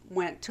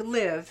went to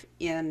live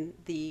in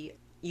the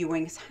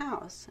Ewing's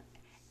house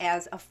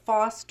as a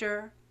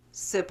foster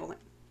sibling.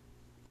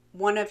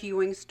 One of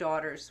Ewing's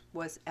daughters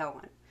was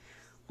Ellen.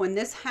 When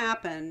this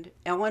happened,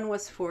 Ellen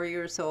was 4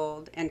 years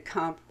old and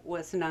Cump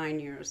was 9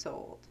 years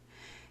old.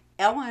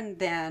 Ellen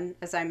then,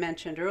 as I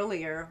mentioned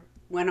earlier,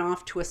 went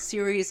off to a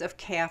series of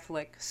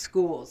Catholic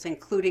schools,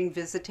 including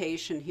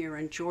Visitation here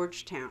in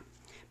Georgetown,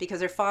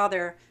 because her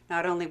father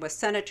not only was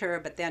senator,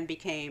 but then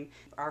became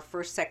our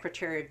first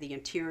Secretary of the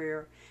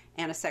Interior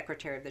and a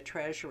Secretary of the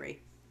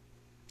Treasury.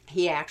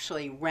 He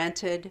actually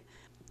rented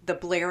the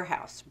Blair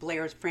house,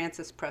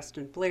 Francis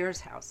Preston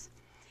Blair's house.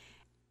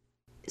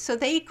 So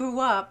they grew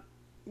up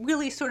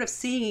really sort of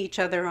seeing each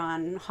other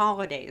on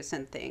holidays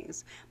and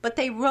things, but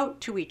they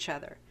wrote to each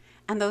other,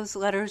 and those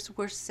letters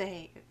were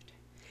saved.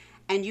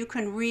 And you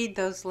can read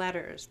those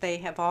letters. They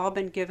have all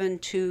been given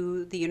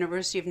to the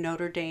University of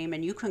Notre Dame,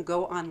 and you can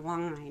go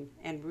online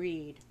and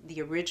read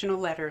the original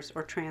letters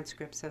or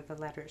transcripts of the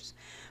letters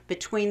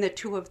between the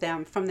two of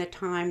them from the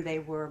time they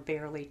were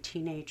barely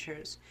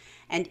teenagers.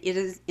 And it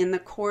is in the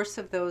course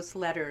of those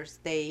letters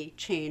they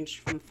changed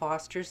from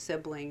foster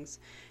siblings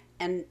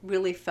and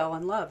really fell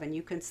in love. And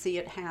you can see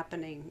it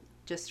happening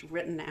just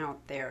written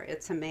out there.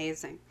 It's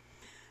amazing.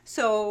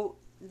 So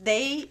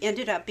they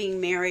ended up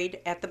being married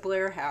at the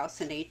Blair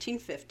House in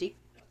 1850.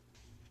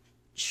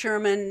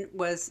 Sherman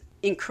was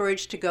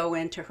encouraged to go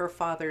into her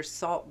father's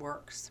salt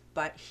works,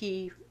 but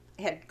he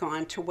had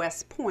gone to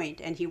West Point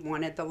and he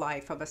wanted the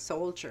life of a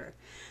soldier.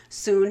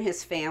 Soon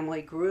his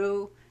family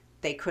grew.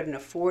 They couldn't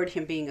afford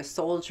him being a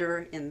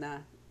soldier in the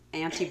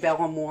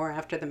antebellum war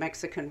after the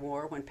Mexican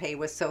War, when pay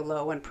was so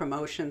low and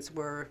promotions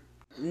were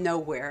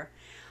nowhere.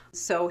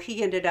 So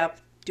he ended up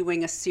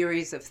doing a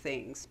series of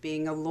things,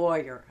 being a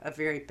lawyer, a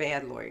very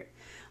bad lawyer,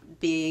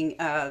 being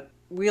a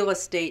real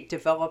estate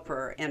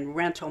developer and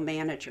rental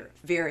manager,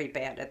 very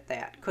bad at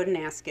that, couldn't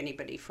ask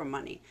anybody for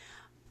money.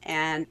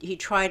 And he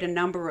tried a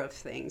number of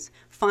things,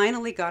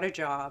 finally got a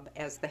job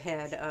as the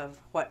head of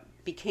what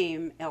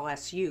became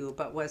LSU,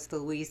 but was the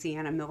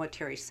Louisiana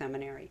Military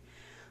Seminary.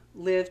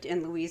 Lived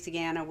in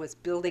Louisiana, was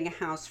building a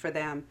house for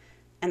them,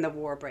 and the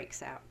war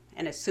breaks out.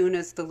 And as soon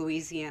as the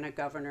Louisiana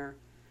governor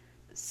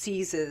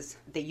seizes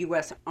the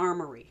U.S.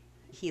 Armory,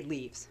 he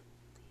leaves.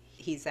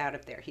 He's out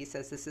of there. He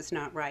says, this is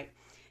not right.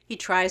 He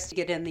tries to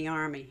get in the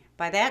Army.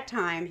 By that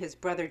time, his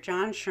brother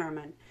John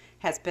Sherman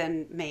has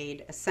been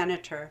made a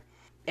senator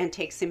and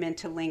takes him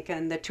into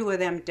Lincoln. The two of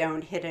them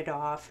don't hit it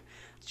off.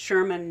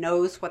 Sherman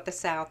knows what the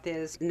South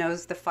is,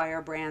 knows the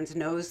firebrands,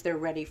 knows they're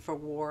ready for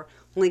war.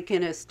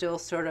 Lincoln is still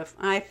sort of,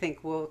 I think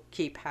we'll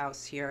keep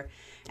house here.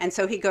 And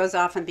so he goes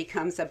off and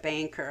becomes a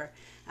banker,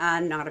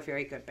 not a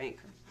very good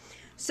banker.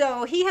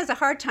 So he has a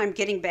hard time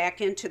getting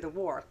back into the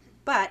war,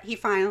 but he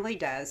finally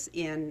does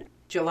in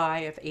July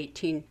of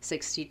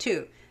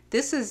 1862.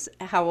 This is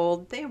how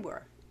old they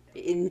were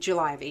in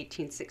July of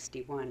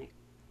 1861.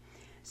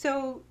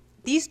 So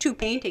these two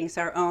paintings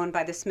are owned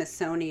by the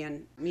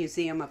Smithsonian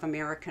Museum of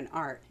American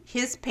Art.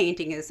 His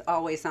painting is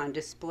always on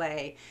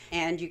display,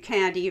 and you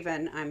can't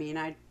even,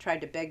 I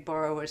tried to beg,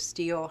 borrow, or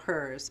steal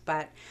hers,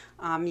 but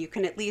you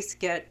can at least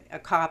get a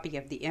copy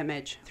of the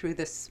image through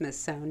the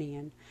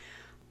Smithsonian.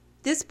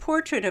 This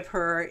portrait of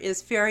her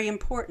is very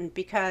important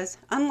because,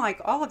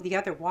 unlike all of the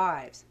other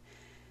wives,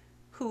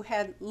 who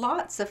had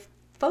lots of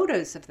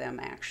photos of them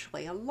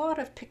actually, a lot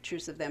of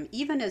pictures of them,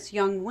 even as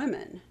young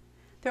women,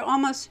 there are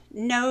almost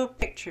no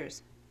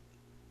pictures,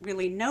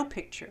 really no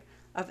picture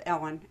of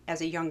Ellen as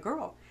a young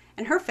girl.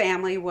 And her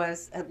family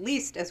was at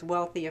least as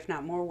wealthy, if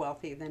not more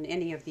wealthy, than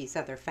any of these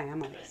other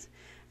families.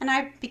 And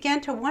I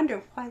began to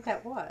wonder why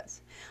that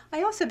was.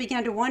 I also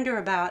began to wonder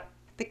about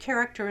the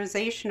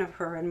characterization of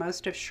her in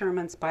most of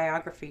Sherman's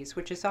biographies,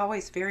 which is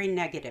always very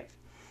negative.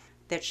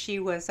 That she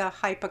was a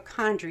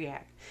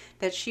hypochondriac,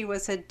 that she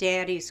was a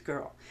daddy's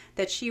girl,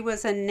 that she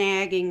was a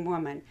nagging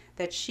woman,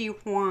 that she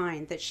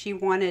whined, that she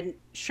wanted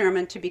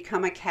Sherman to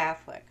become a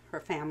Catholic. Her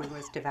family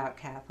was devout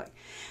Catholic.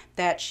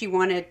 That she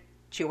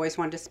always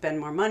wanted to spend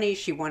more money.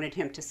 She wanted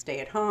him to stay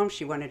at home.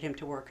 She wanted him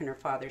to work in her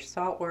father's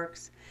salt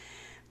works.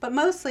 But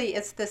mostly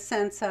it's the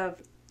sense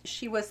of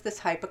she was this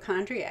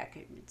hypochondriac.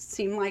 It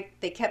seemed like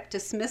they kept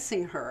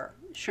dismissing her,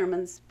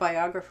 Sherman's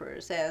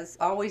biographers, as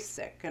always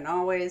sick and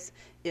always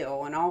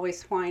ill and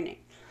always whining.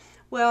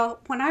 Well,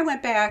 when I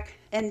went back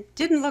and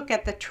didn't look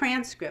at the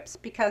transcripts,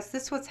 because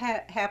this what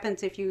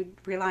happens if you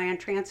rely on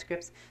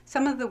transcripts,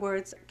 some of the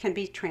words can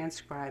be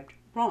transcribed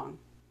wrong.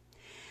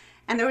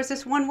 And there was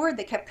this one word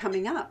that kept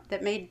coming up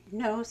that made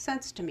no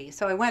sense to me.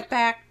 So I went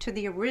back to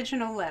the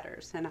original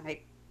letters and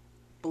I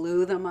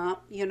blew them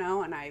up,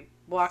 and I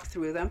walked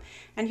through them.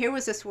 And here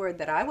was this word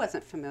that I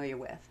wasn't familiar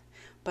with,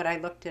 but I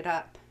looked it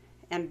up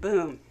and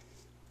boom.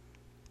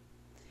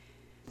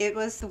 It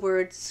was the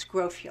word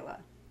scrofula.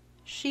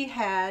 She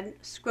had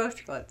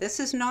scrofula. This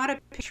is not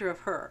a picture of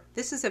her.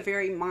 This is a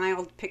very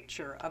mild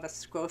picture of a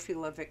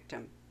scrofula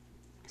victim.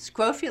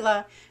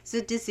 Scrofula is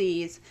a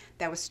disease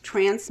that was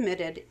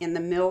transmitted in the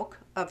milk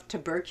of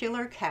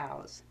tubercular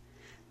cows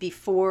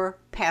before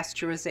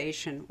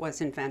pasteurization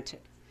was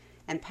invented.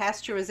 And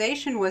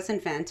pasteurization was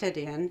invented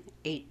in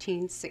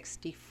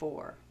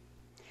 1864.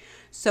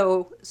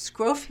 So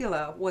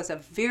scrofula was a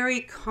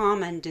very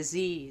common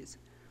disease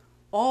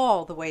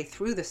all the way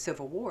through the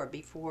Civil War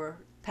before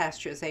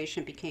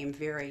pasteurization became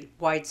very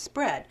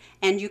widespread.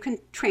 And you can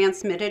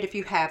transmit it if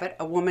you have it.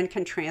 A woman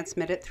can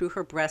transmit it through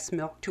her breast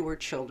milk to her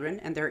children,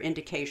 and there are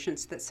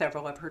indications that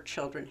several of her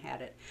children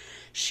had it.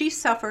 She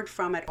suffered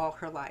from it all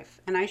her life.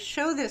 And I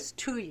show this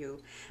to you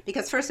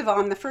because, first of all,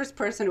 I'm the first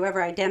person who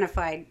ever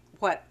identified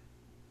what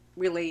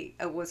really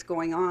was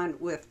going on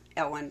with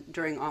Ellen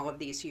during all of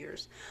these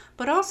years.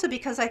 But also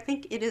because I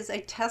think it is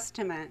a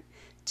testament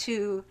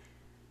to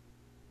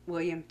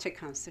William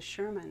Tecumseh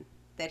Sherman,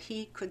 that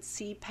he could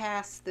see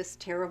past this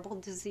terrible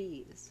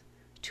disease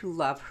to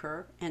love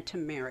her and to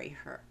marry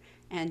her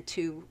and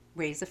to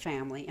raise a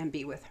family and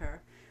be with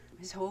her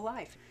his whole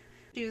life.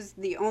 She was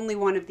the only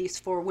one of these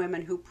four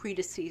women who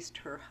predeceased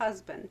her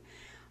husband.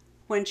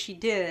 When she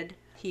did,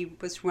 he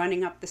was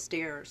running up the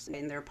stairs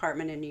in their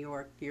apartment in New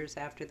York years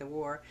after the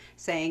war,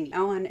 saying,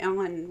 "Ellen,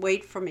 Ellen,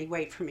 wait for me,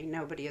 wait for me.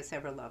 Nobody has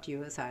ever loved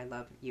you as I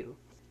love you."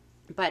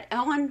 But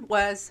Ellen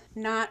was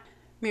not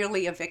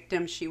merely a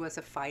victim, she was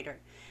a fighter.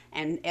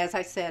 And as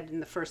I said in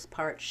the first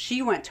part,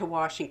 she went to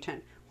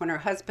Washington when her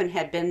husband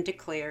had been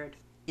declared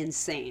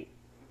insane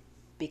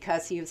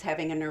because he was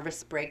having a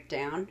nervous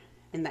breakdown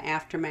in the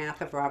aftermath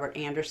of Robert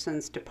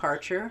Anderson's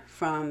departure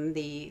from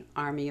the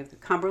Army of the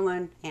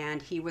Cumberland,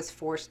 and he was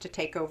forced to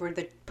take over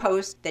the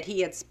post that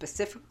he had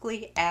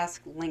specifically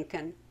asked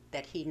Lincoln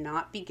that he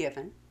not be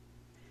given,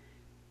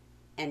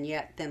 and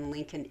yet then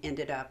Lincoln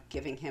ended up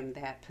giving him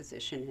that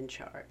position in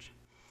charge.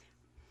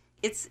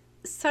 It's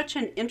such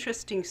an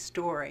interesting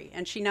story,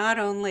 and she not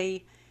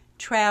only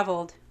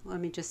traveled, let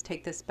me just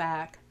take this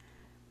back,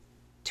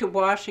 to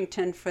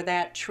Washington for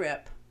that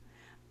trip,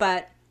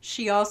 but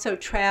she also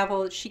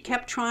traveled, she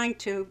kept trying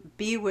to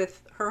be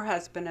with her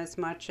husband as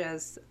much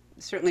as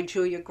certainly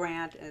Julia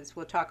Grant, as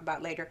we'll talk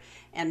about later,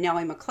 and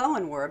Nellie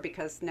McClellan were,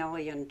 because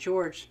Nellie and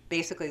George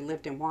basically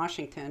lived in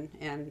Washington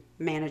and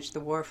managed the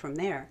war from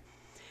there.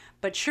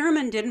 But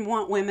Sherman didn't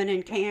want women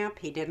in camp.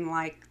 He didn't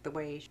like the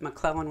way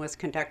McClellan was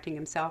conducting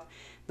himself.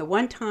 The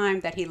one time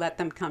that he let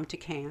them come to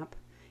camp,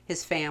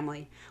 his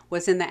family,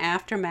 was in the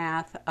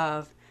aftermath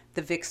of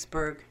the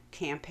Vicksburg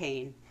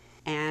campaign.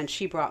 And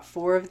she brought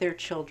 4 of their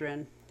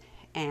children.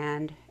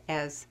 And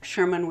as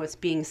Sherman was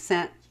being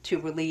sent to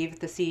relieve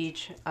the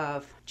siege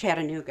of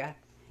Chattanooga,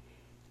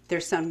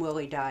 their son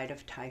Willie died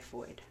of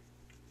typhoid.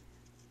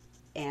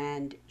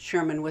 And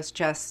Sherman was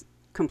just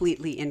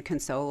completely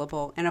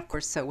inconsolable, and of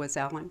course so was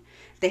Ellen.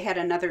 They had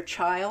another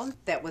child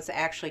that was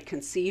actually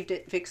conceived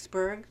at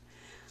Vicksburg,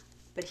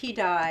 but he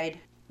died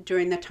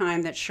during the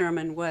time that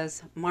Sherman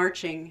was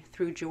marching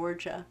through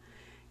Georgia,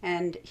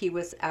 and he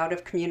was out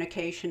of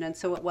communication, and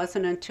so it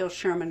wasn't until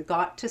Sherman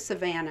got to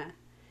Savannah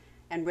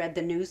and read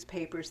the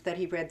newspapers that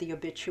he read the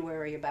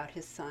obituary about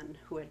his son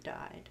who had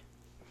died.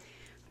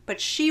 But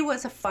she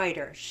was a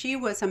fighter. She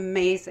was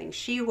amazing.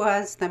 She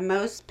was the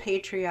most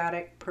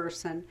patriotic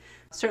person,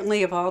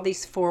 certainly of all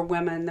these 4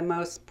 women, the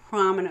most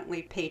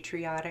prominently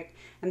patriotic.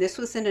 And this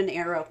was in an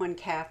era when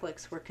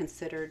Catholics were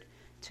considered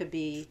to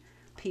be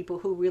people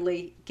who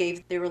really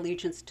gave their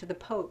allegiance to the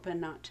Pope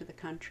and not to the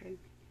country.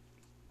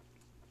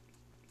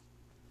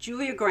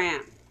 Julia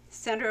Grant,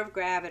 center of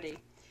gravity.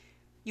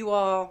 You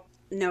all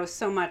know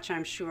so much,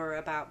 I'm sure,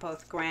 about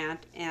both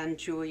Grant and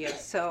Julia,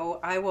 so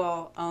I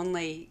will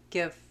only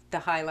give the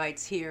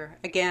highlights here.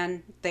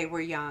 Again, they were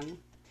young.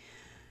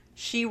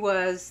 She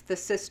was the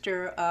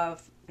sister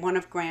of one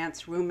of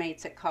Grant's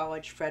roommates at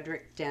college,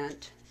 Frederick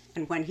Dent,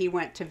 and when he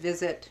went to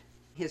visit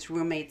his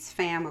roommate's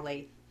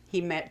family,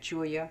 he met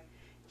Julia.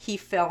 he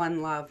fell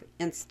in love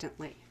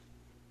instantly.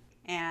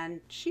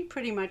 And she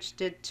pretty much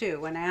did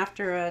too. And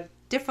after a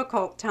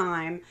difficult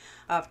time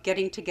of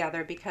getting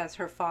together because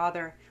her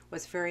father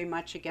was very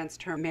much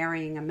against her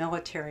marrying a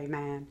military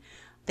man,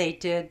 they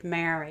did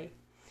marry.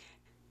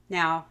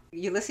 Now,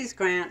 Ulysses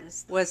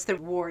Grant was the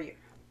warrior,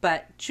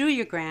 but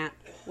Julia Grant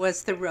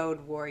was the road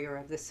warrior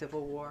of the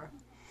Civil War.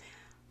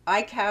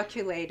 I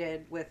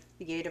calculated with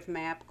the aid of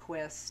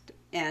MapQuest,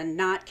 and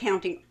not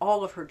counting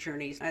all of her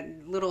journeys,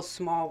 little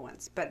small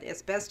ones, but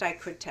as best I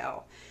could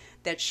tell,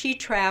 that she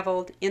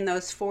traveled in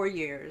those 4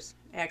 years,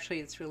 actually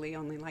it's really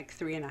only like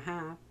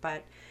 3.5,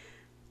 but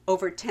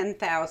over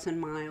 10,000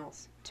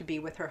 miles to be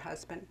with her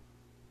husband.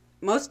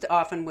 Most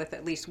often with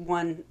at least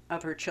one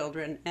of her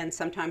children, and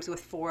sometimes with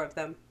 4 of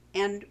them,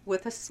 and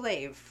with a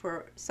slave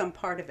for some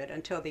part of it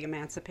until the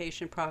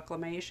Emancipation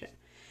Proclamation.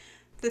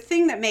 The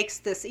thing that makes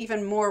this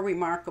even more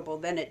remarkable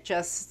than it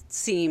just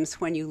seems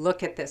when you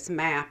look at this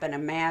map and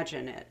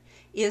imagine it,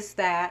 is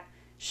that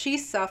she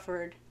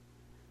suffered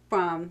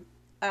from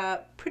a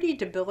pretty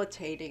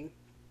debilitating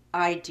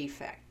eye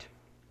defect.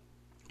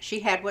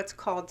 She had what's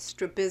called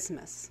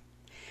strabismus,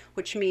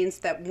 which means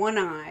that one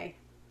eye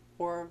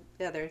or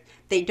the other,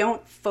 they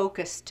don't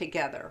focus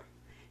together.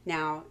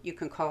 Now, you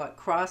can call it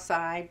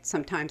cross-eyed,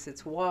 sometimes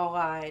it's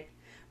wall-eyed,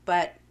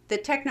 but the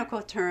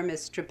technical term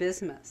is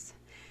strabismus.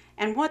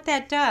 And what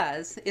that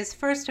does is,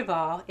 first of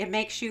all, it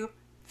makes you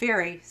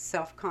very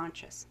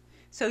self-conscious.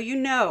 So you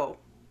know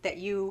that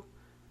you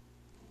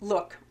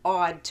look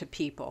odd to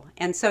people.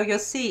 And so you'll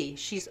see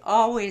she's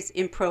always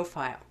in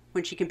profile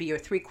when she can be your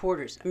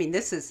 3/4. I mean,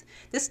 this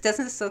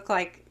doesn't look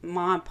like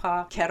Ma and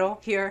Pa Kettle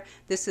here.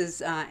 This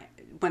is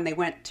when they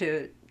went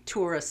to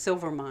tour a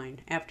silver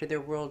mine after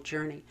their world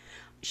journey.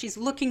 She's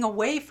looking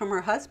away from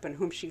her husband,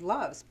 whom she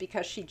loves,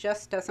 because she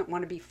just doesn't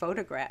want to be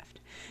photographed.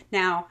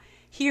 Now,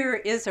 here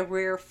is a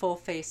rare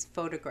full-face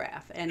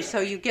photograph, and so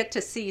you get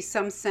to see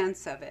some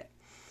sense of it.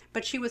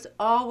 But she was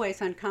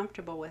always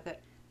uncomfortable with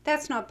it.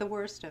 That's not the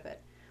worst of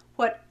it.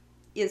 What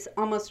is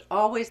almost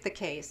always the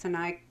case, and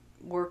I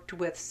worked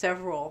with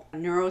several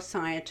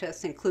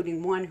neuroscientists,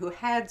 including one who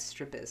had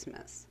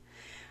strabismus,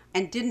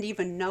 and didn't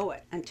even know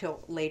it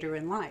until later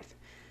in life,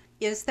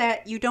 is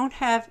that you don't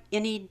have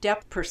any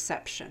depth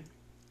perception,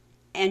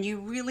 and you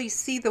really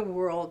see the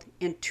world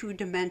in 2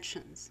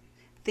 dimensions.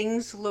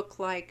 Things look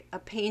like a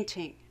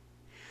painting.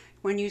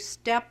 When you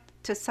step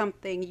to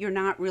something, you're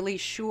not really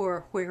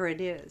sure where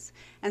it is.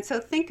 And so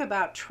think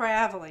about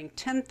traveling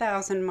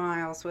 10,000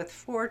 miles with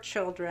 4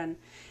 children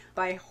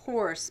by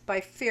horse,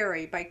 by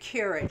ferry, by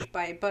carriage,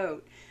 by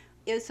boat.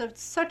 Is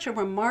such a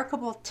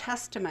remarkable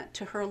testament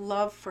to her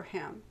love for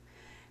him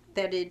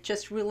that it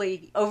just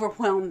really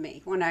overwhelmed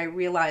me when I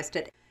realized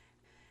it.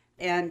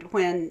 And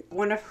when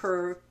one of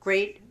her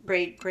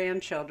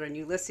great-great-grandchildren,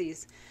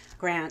 Ulysses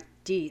Grant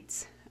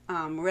Dietz,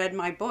 read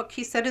my book,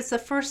 he said it's the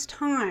first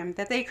time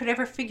that they could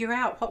ever figure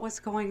out what was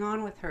going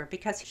on with her,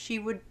 because she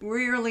would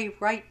rarely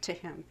write to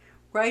him.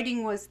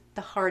 Writing was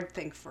the hard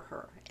thing for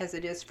her, as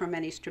it is for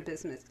many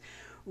strabismus.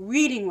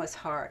 Reading was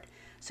hard.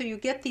 So you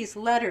get these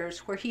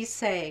letters where he's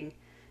saying,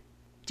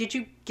 did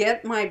you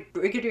get my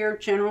brigadier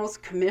general's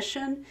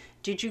commission?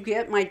 Did you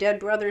get my dead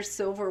brother's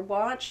silver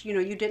watch? You know,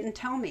 you didn't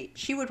tell me.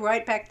 She would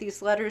write back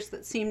these letters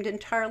that seemed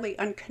entirely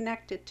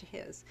unconnected to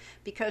his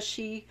because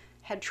she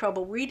had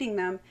trouble reading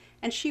them,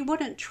 and she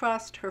wouldn't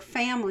trust her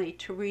family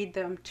to read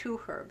them to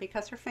her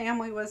because her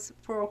family was,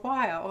 for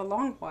a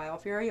long while,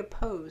 very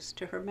opposed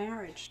to her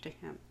marriage to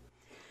him.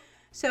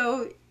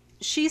 So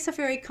she's a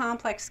very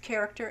complex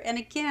character, and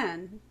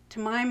again, to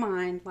my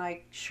mind,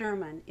 like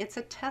Sherman, it's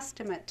a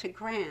testament to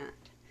Grant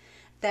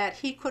that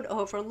he could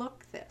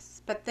overlook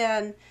this. But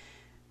then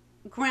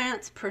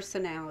Grant's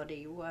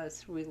personality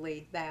was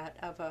really that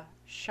of a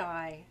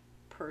shy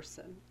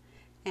person,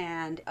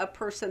 and a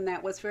person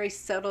that was very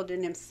settled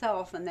in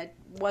himself and that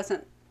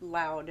wasn't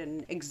loud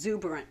and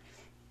exuberant.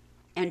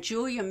 And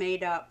Julia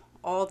made up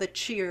all the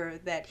cheer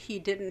that he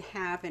didn't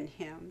have in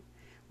him,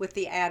 with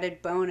the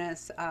added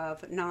bonus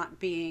of not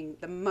being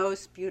the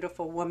most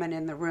beautiful woman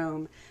in the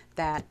room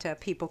that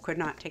people could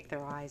not take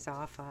their eyes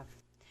off of,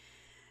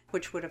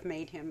 which would have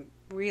made him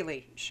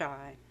really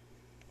shy.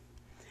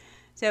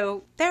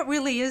 So that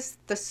really is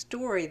the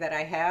story that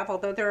I have,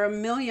 although there are a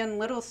million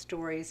little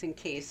stories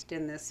encased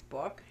in this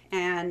book.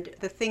 And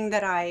the thing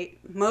that I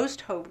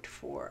most hoped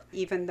for,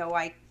 even though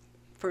I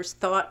first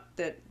thought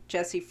that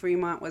Jessie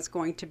Fremont was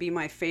going to be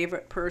my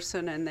favorite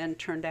person and then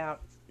turned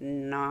out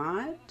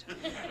not,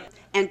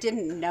 and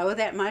didn't know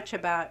that much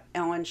about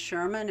Ellen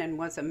Sherman and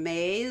was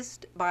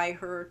amazed by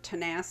her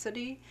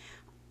tenacity,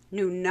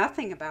 knew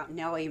nothing about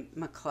Nellie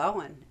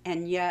McClellan,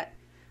 and yet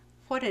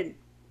what an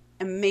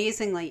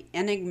amazingly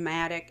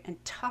enigmatic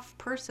and tough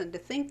person to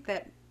think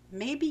that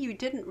maybe you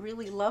didn't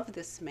really love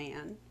this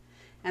man,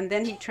 and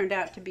then he turned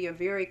out to be a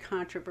very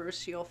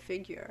controversial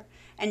figure,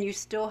 and you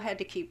still had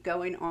to keep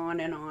going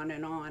on and on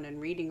and on and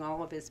reading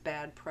all of his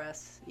bad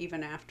press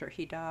even after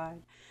he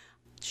died.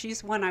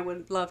 She's one I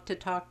would love to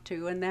talk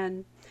to. And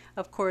then,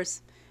 of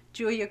course,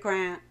 Julia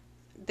Grant,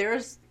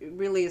 theirs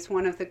really is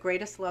one of the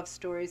greatest love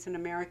stories in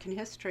American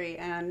history,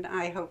 and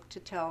I hope to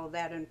tell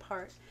that in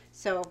part.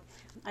 So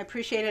I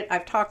appreciate it.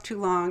 I've talked too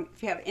long.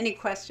 If you have any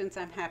questions,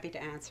 I'm happy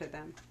to answer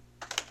them.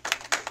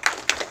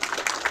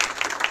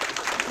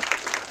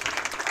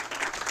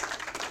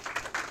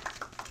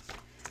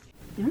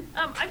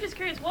 I'm just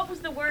curious, what was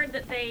the word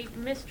that they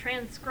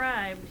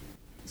mistranscribed?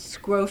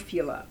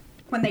 Scrofula.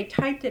 When they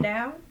typed it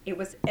out, it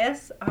was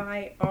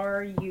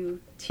Siruto.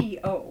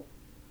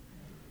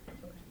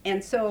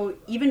 And so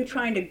even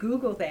trying to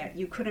Google that,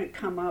 you couldn't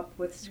come up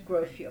with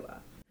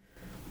scrofula.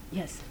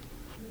 Yes?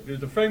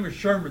 There's a famous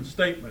Sherman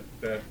statement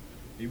that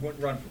he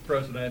wouldn't run for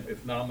president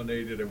if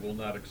nominated and will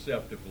not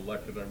accept, if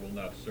elected I will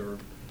not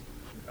serve.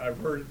 I've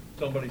heard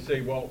somebody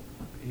say, well,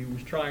 he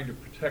was trying to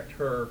protect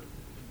her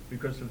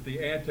because of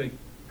the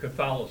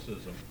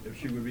anti-Catholicism, if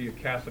she would be a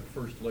Catholic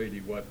first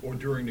lady, or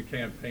during the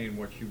campaign,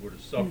 what she would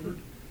have suffered.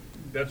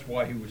 Mm-hmm. That's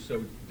why he was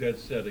so dead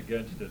set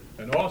against it.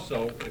 And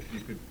also, if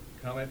you could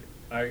comment,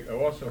 I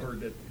also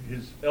heard that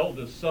his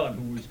eldest son,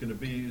 who was going to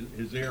be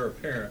his heir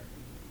apparent,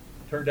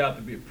 turned out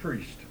to be a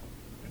priest.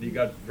 And he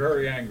got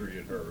very angry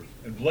at her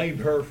and blamed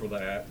her for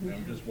that. And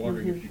I'm just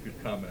wondering if you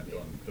could comment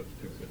on those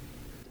two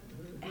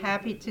things.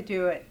 Happy to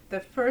do it. The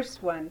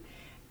first one,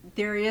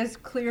 there is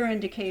clear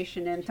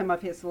indication in some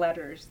of his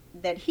letters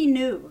that he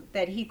knew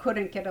that he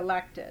couldn't get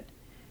elected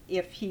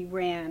if he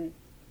ran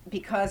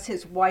because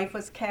his wife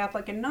was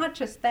Catholic. And not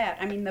just that,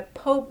 I mean, the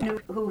Pope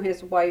knew who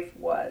his wife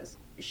was.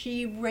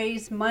 She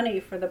raised money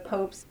for the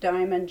Pope's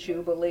Diamond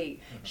Jubilee.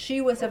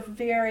 She was a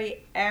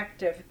very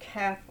active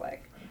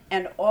Catholic,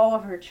 and all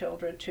of her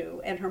children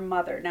too, and her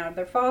mother. Now,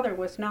 their father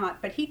was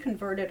not, but he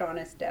converted on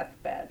his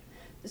deathbed.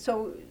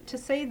 So to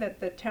say that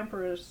the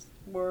Templars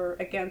were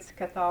against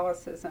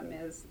Catholicism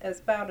is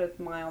about as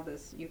mild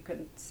as you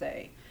can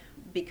say,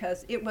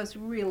 because it was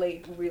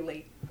really,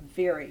 really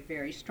very,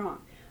 very strong.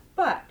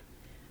 But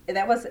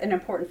that was an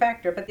important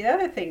factor. But the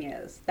other thing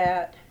is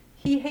that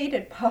he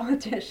hated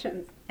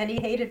politicians and he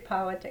hated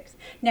politics.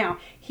 Now,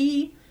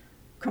 he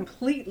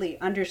completely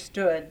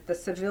understood the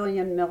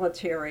civilian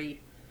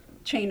military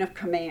chain of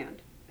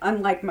command,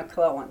 unlike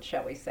McClellan,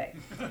 shall we say.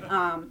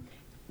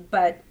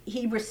 But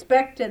he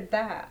respected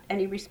that, and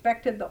he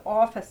respected the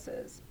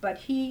offices, but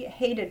he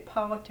hated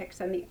politics.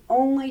 And the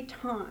only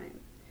time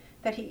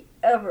that he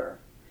ever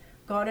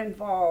got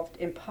involved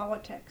in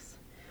politics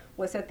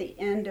was at the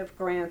end of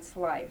Grant's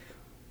life,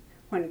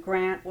 when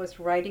Grant was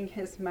writing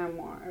his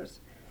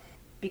memoirs,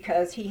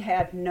 because he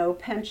had no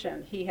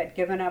pension. He had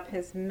given up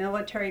his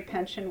military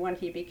pension when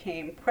he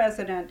became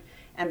president,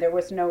 and there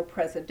was no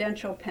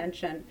presidential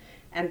pension.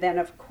 And then,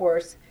 of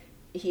course,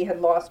 he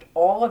had lost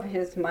all of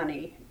his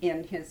money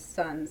in his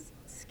son's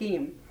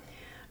scheme.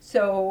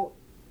 So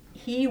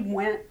he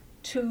went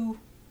to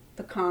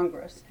the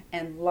Congress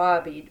and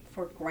lobbied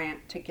for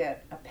Grant to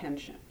get a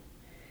pension.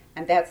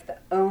 And that's the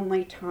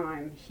only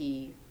time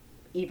he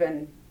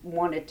even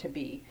wanted to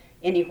be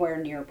anywhere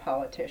near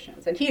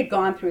politicians. And he had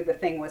gone through the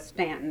thing with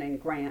Stanton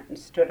and Grant and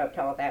stood up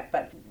to all that.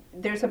 But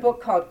there's a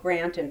book called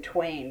Grant and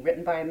Twain,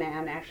 written by a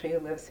man actually who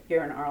lives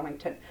here in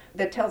Arlington,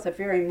 that tells a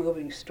very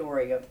moving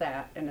story of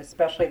that, and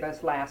especially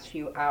those last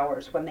few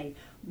hours when they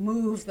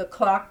moved the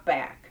clock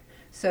back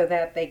so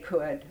that they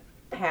could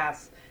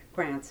pass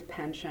Grant's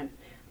pension.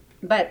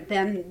 But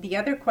then the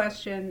other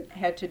question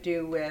had to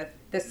do with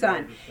the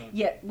son.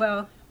 Yeah,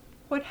 well,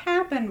 what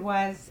happened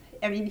was,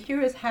 I mean,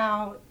 here is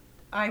how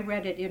I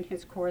read it in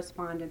his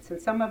correspondence,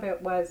 and some of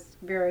it was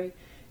very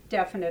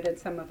definite and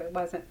some of it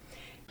wasn't.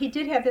 He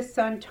did have this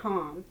son,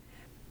 Tom,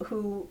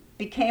 who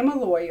became a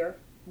lawyer,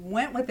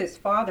 went with his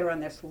father on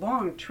this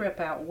long trip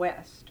out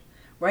west,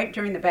 right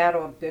during the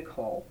Battle of Big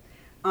Hole,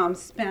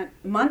 spent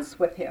months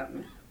with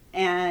him,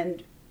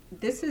 and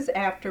this is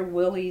after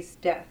Willie's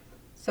death.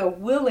 So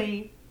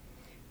Willie,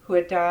 who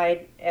had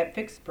died at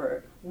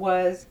Vicksburg,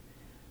 was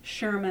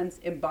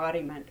Sherman's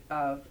embodiment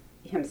of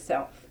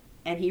himself.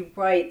 And he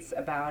writes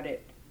about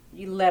it,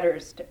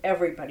 letters to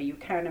everybody. You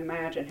can't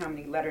imagine how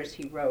many letters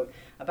he wrote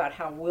about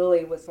how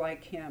Willie was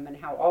like him and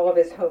how all of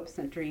his hopes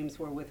and dreams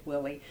were with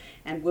Willie.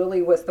 And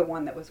Willie was the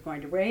one that was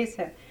going to raise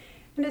him.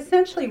 And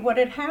essentially what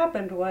had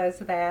happened was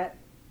that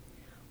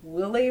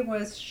Willie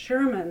was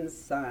Sherman's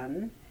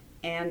son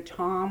and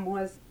Tom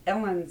was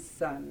Ellen's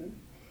son.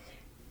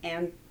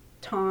 And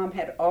Tom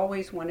had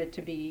always wanted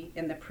to be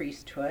in the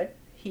priesthood.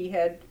 He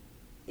had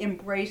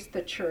embraced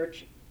the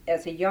church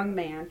as a young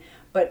man,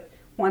 but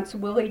once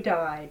Willie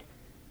died,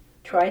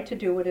 tried to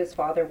do what his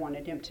father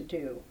wanted him to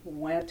do,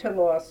 went to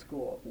law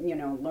school,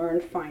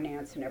 learned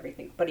finance and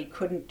everything, but he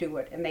couldn't do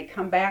it. And they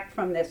come back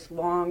from this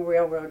long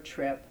railroad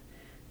trip,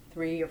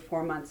 3 or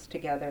 4 months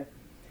together,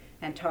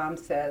 and Tom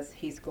says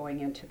he's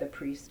going into the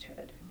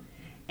priesthood.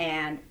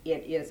 And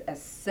it is a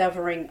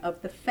severing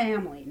of the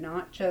family,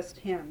 not just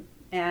him.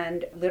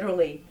 And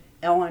literally,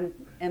 Ellen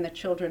and the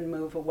children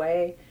move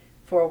away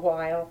for a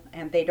while,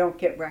 and they don't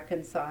get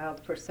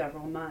reconciled for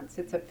several months.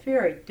 It's a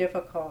very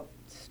difficult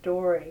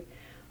story.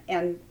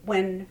 And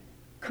when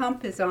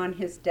Kump is on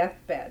his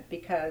deathbed,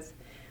 because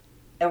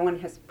Ellen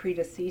has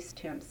predeceased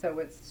him, so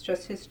it's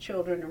just his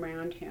children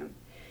around him,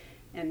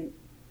 and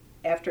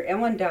after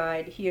Ellen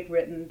died, he had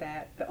written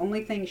that the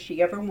only thing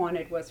she ever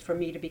wanted was for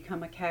me to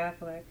become a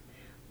Catholic,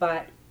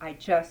 but I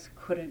just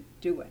couldn't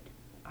do it.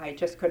 I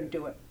just couldn't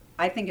do it.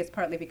 I think it's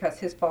partly because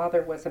his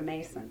father was a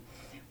Mason,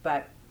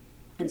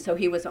 and so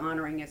he was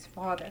honoring his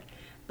father.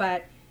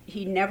 But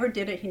he never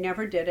did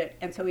it,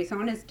 and so he's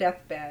on his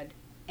deathbed,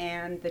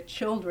 and the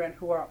children,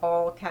 who are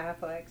all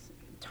Catholics,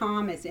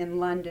 Tom is in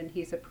London,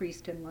 he's a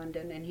priest in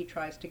London, and he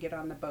tries to get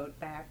on the boat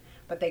back,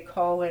 but they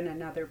call in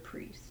another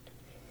priest,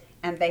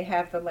 and they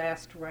have the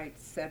last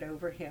rites said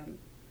over him.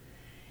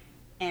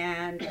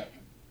 And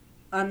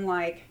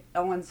unlike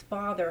Ellen's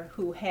father,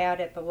 who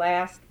had at the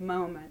last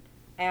moment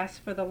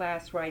asked for the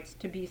last rites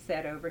to be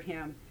said over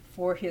him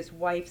for his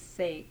wife's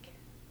sake,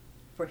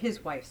 for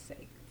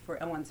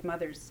Ellen's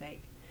mother's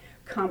sake,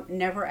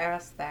 never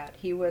asked that.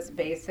 He was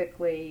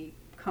basically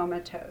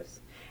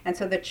comatose. And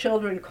so the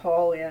children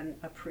call in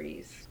a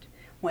priest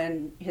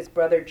when his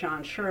brother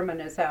John Sherman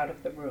is out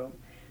of the room,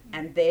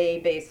 and they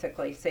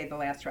basically say the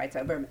last rites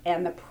over him,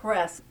 and the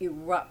press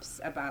erupts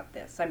about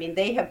this. I mean,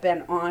 they have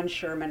been on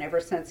Sherman ever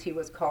since he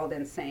was called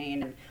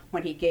insane, and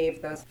when he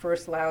gave those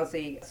first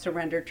lousy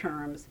surrender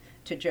terms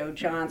to Joe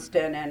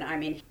Johnston, and I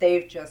mean,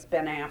 they've just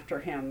been after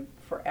him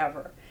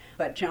forever.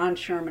 But John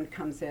Sherman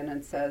comes in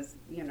and says,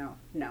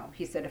 no.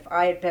 He said, if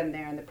I had been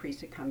there and the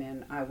priest had come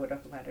in, I would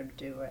have let him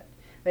do it.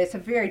 But it's a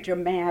very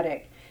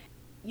dramatic,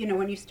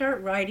 when you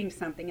start writing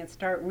something and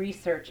start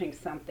researching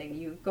something,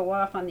 you go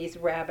off on these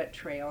rabbit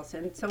trails.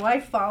 And so I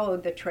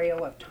followed the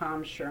trail of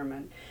Tom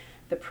Sherman,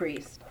 the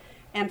priest.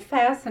 And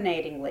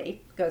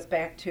fascinatingly, goes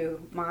back to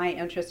my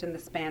interest in the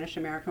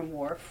Spanish-American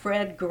War,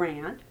 Fred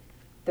Grant,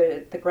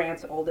 the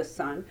Grant's oldest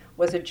son,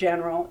 was a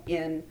general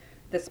in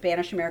the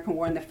Spanish-American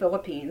War in the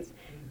Philippines,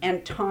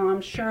 and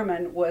Tom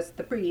Sherman was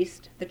the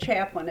priest, the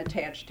chaplain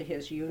attached to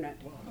his unit.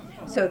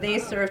 So they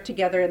served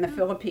together in the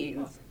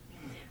Philippines.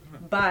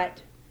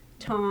 But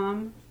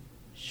Tom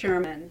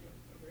Sherman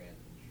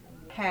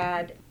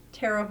had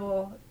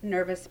terrible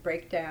nervous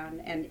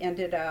breakdown and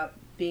ended up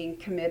being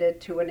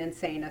committed to an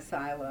insane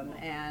asylum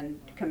and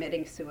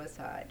committing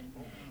suicide.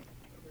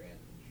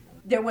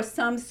 There was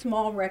some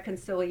small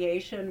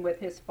reconciliation with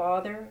his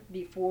father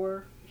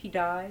before he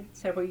died,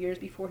 several years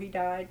before he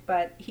died,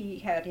 but he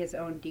had his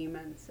own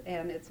demons,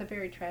 and it's a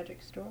very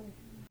tragic story.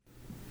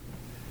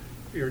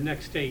 Your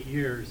next 8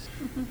 years,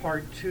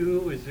 part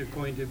 2, is it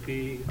going to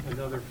be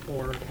another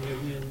 4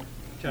 Union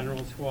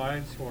generals'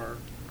 wives or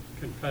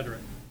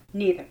Confederate?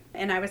 Neither.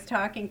 And I was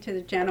talking to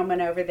the gentleman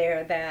over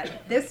there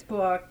that this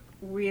book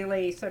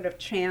really sort of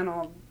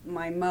channeled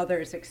my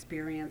mother's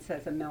experience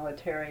as a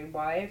military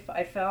wife,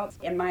 I felt,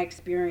 in my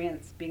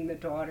experience being the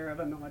daughter of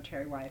a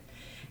military wife.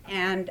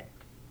 And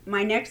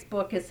my next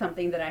book is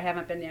something that I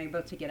haven't been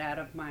able to get out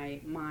of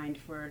my mind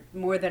for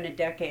more than a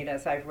decade,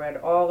 as I've read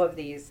all of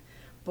these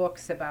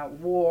books about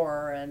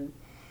war and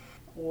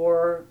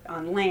war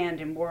on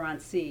land and war on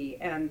sea.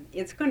 And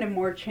it's going to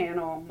more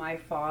channel my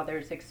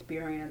father's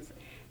experience.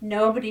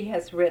 Nobody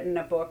has written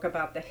a book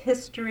about the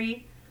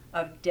history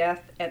of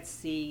death at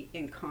sea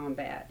in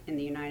combat in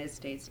the United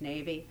States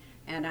Navy.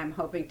 And I'm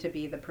hoping to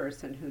be the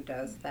person who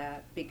does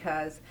that,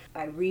 because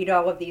I read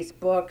all of these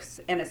books,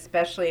 and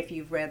especially if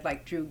you've read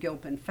like Drew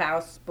Gilpin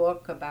Faust's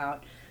book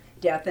about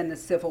death in the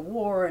Civil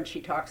War, and she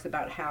talks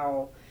about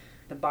how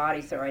the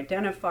bodies are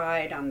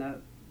identified on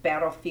the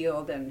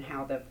battlefield and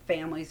how the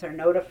families are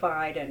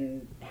notified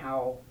and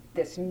how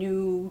this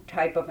new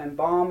type of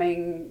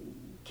embalming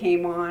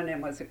came on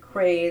and was a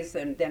craze,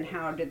 and then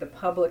how did the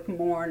public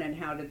mourn and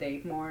how did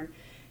they mourn.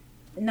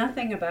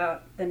 Nothing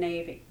about the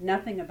Navy,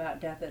 nothing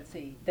about death at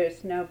sea.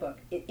 There's no book.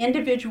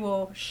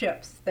 Individual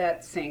ships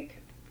that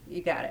sink,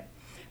 you got it.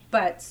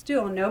 But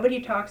still, nobody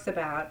talks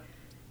about,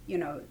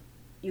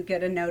 you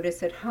get a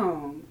notice at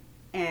home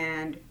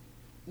and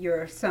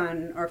your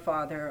son or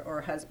father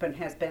or husband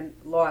has been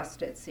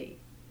lost at sea.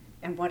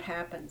 And what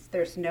happens?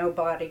 There's no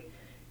body.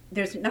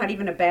 There's not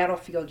even a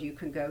battlefield you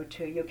can go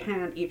to. You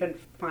can't even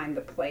find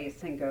the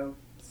place and go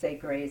say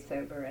grace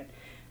over it.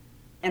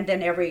 And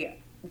then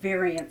every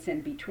variants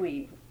in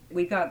between.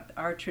 We got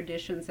our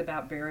traditions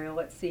about burial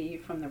at sea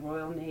from the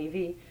Royal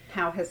Navy.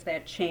 How has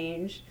that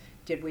changed?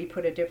 Did we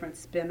put a different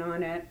spin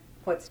on it?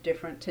 What's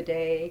different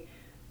today?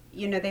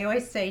 They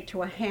always say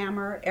to a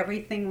hammer,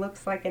 everything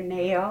looks like a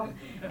nail.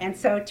 And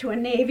so to a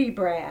Navy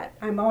brat,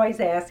 I'm always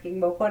asking,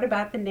 well, what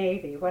about the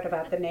Navy? What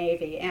about the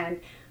Navy?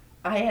 And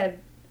I had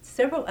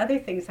several other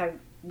things I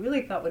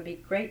really thought would be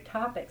great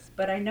topics,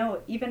 but I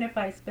know even if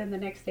I spend the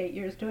next 8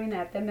 years doing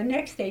that, then the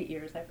next 8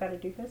 years I've got to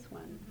do this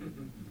one.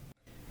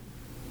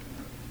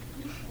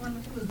 What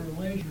was the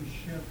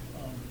relationship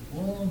of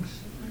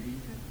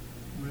Longstreet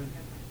with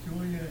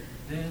Julia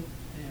Dent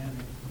and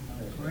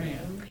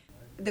Grant?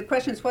 The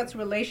question is, what's the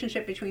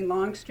relationship between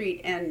Longstreet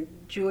and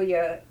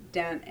Julia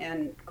Dent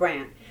and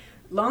Grant?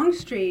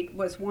 Longstreet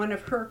was one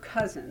of her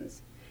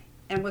cousins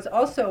and was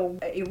also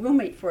a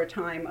roommate for a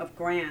time of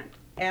Grant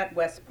at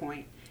West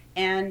Point.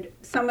 And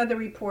some of the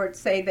reports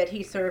say that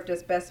he served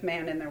as best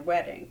man in their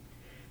wedding.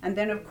 And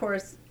then, of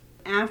course,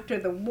 after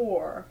the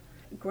war,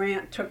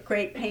 Grant took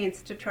great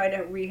pains to try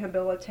to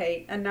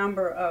rehabilitate a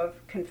number of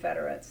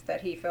Confederates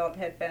that he felt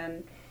had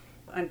been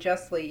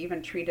unjustly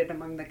even treated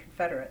among the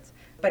Confederates.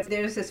 But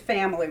there's this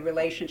family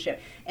relationship,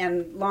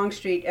 and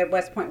Longstreet at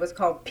West Point was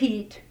called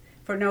Pete,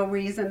 for no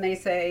reason, they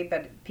say,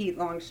 but Pete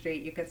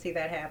Longstreet, you can see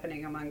that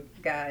happening among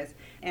guys.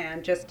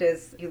 And just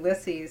as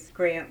Ulysses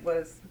Grant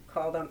was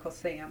called Uncle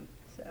Sam.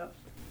 So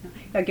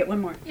I'll get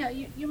one more. Yeah,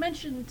 you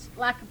mentioned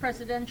lack of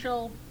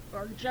presidential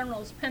or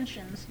generals'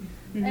 pensions,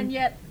 Mm-hmm. and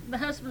yet the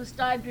husbands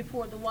died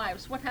before the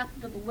wives. What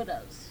happened to the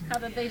widows? How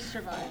did they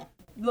survive?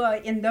 Well,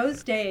 in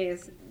those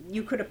days,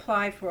 you could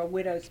apply for a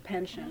widow's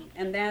pension,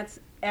 and that's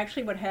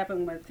actually what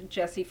happened with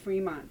Jessie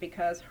Fremont,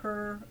 because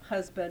her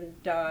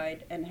husband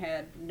died and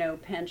had no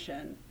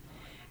pension.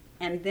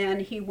 And then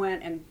he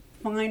went and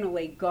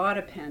finally got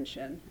a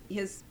pension.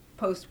 His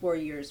post-war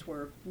years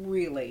were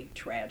really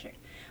tragic,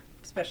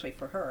 especially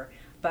for her.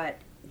 But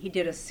he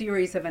did a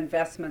series of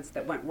investments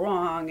that went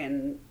wrong,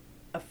 and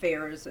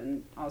affairs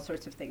and all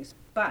sorts of things.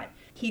 But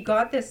he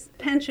got this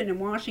pension in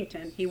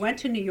Washington. He went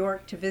to New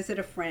York to visit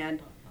a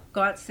friend,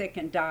 got sick,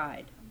 and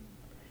died.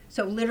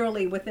 So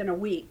literally within a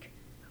week,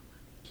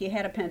 he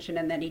had a pension,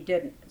 and then he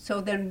didn't. So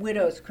then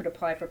widows could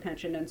apply for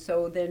pension, and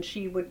so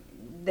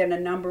then a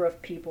number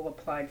of people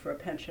applied for a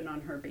pension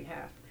on her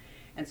behalf.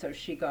 And so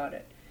she got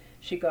it.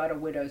 She got a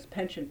widow's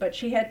pension, but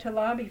she had to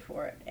lobby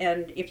for it.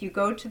 And if you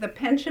go to the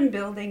pension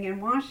building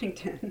in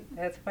Washington,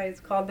 that's why it's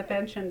called the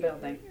pension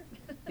building.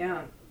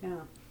 Yeah.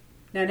 No.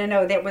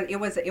 It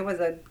was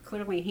a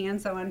clearly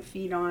hands-on,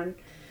 feet-on.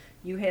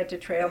 You had to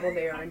travel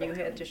there, and you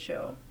had to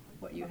show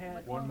what you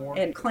had. One more.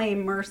 And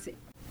claim mercy.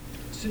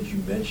 Since you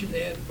mentioned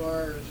Ed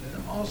Bars,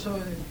 and also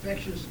an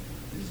infectious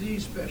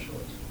disease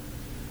specialist,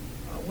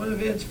 one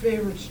of Ed's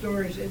favorite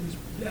stories is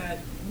that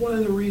one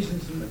of the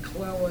reasons that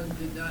McClellan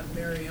did not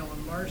marry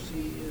Ellen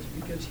Marcy is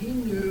because he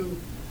knew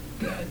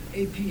that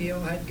A.P.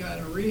 Hill had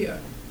gonorrhea,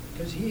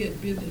 because he had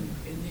been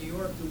in New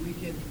York the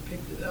weekend he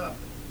picked it up.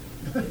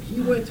 And he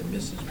went to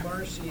Mrs.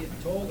 Marcy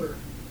and told her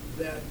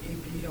that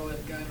A.P. Hill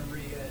had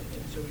gonorrhea,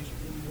 and so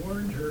he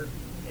warned her,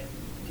 and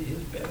to his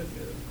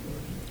benefit, of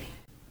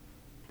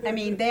course. I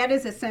mean, that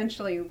is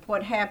essentially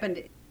what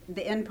happened.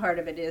 The end part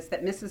of it is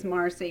that Mrs.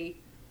 Marcy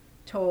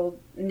told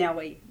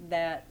Nellie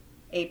that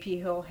A.P.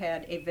 Hill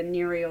had a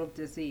venereal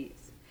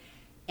disease.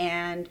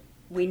 And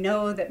we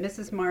know that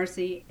Mrs.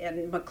 Marcy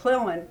and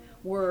McClellan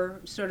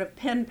were sort of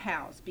pen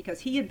pals, because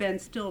he had been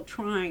still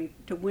trying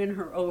to win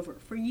her over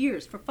for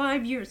years. For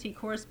 5 years, he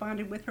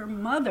corresponded with her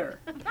mother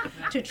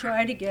to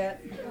try to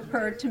get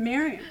her to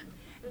marry him.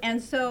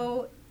 And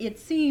so it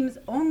seems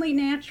only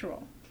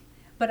natural.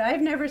 But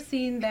I've never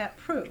seen that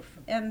proof.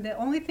 And the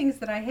only things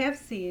that I have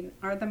seen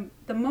are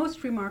the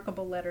most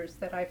remarkable letters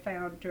that I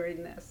found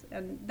during this,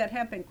 and that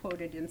have been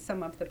quoted in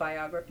some of the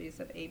biographies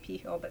of A.P.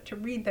 Hill. But to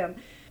read them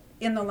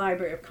in the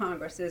Library of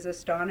Congress is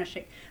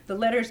astonishing. The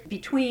letters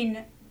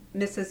between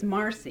Mrs.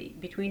 Marcy,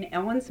 between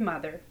Ellen's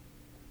mother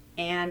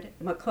and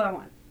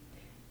McClellan.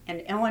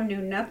 And Ellen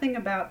knew nothing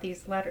about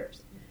these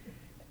letters.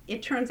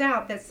 It turns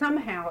out that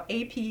somehow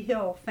A.P.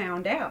 Hill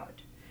found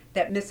out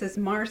that Mrs.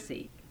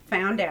 Marcy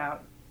found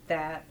out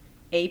that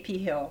A.P.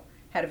 Hill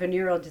had a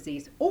venereal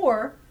disease,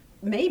 or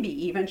maybe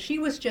even she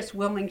was just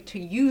willing to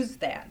use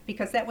that,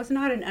 because that was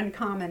not an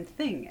uncommon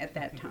thing at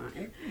that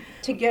time,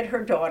 to get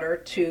her daughter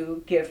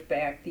to give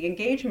back the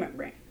engagement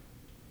ring.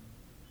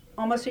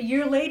 Almost a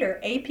year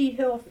later, A.P.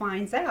 Hill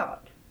finds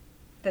out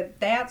that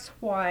that's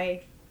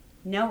why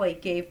Nellie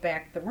gave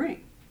back the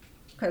ring,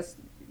 because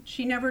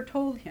she never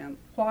told him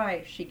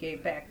why she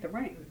gave back the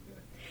ring.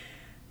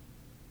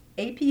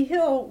 A.P.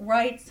 Hill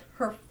writes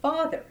her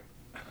father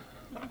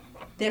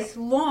this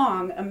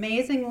long,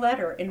 amazing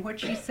letter in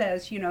which he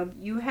says,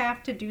 you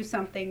have to do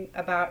something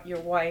about your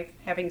wife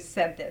having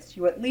said this.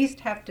 You at least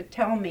have to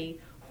tell me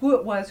who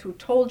it was who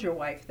told your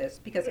wife this,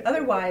 because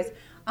otherwise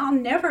I'll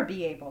never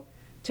be able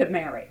to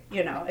marry.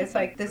 It's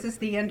like, this is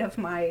the end of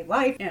my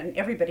life, and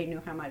everybody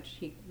knew how much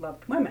he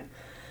loved women.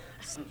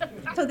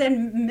 So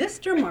then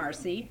Mr.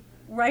 Marcy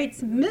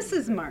writes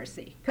Mrs.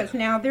 Marcy, because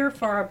now they're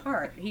far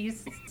apart.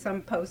 He's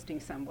posting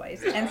some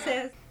ways, and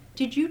says,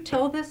 did you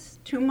tell this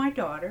to my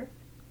daughter?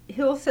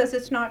 Hill says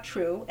it's not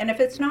true, and if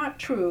it's not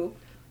true,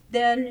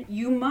 then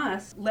you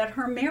must let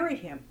her marry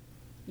him.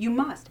 You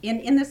must.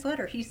 In this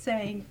letter, he's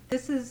saying,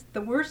 this is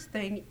the worst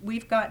thing,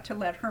 we've got to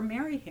let her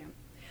marry him.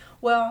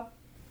 Well,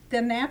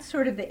 then that's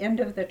sort of the end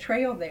of the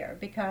trail there,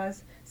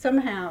 because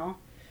somehow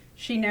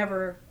she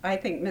never, I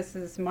think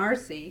Mrs.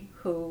 Marcy,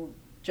 who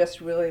just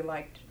really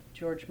liked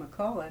George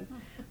McClellan,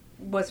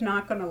 was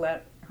not going to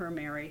let her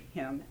marry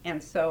him,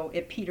 and so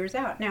it peters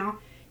out. Now,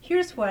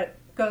 here's what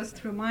goes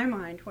through my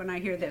mind when I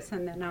hear this,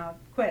 and then I'll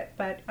quit.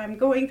 But I'm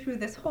going through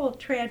this whole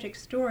tragic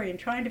story and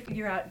trying to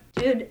figure out,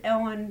 did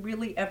Ellen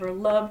really ever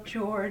love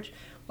George?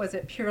 Was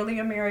it purely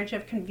a marriage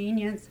of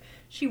convenience?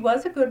 She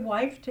was a good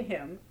wife to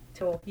him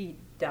till he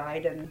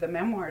died and the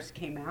memoirs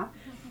came out.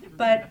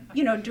 But,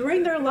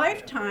 during their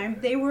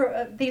lifetime,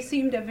 they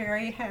seemed a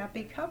very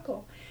happy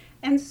couple.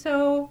 And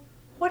so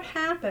what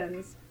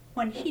happens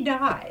when he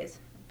dies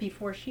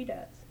before she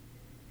does?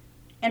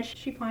 And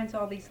she finds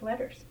all these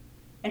letters.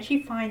 And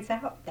she finds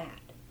out that.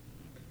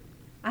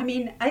 I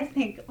mean, I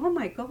think, oh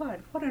my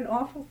God, what an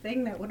awful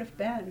thing that would have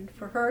been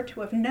for her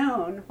to have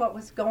known what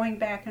was going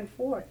back and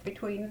forth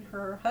between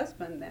her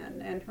husband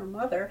then and her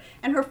mother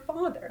and her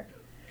father,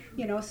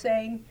 you know,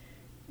 saying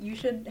you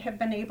should have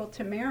been able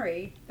to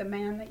marry the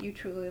man that you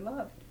truly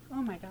loved.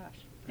 Oh my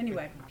gosh.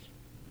 Anyway.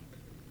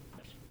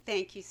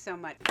 Thank you so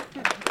much.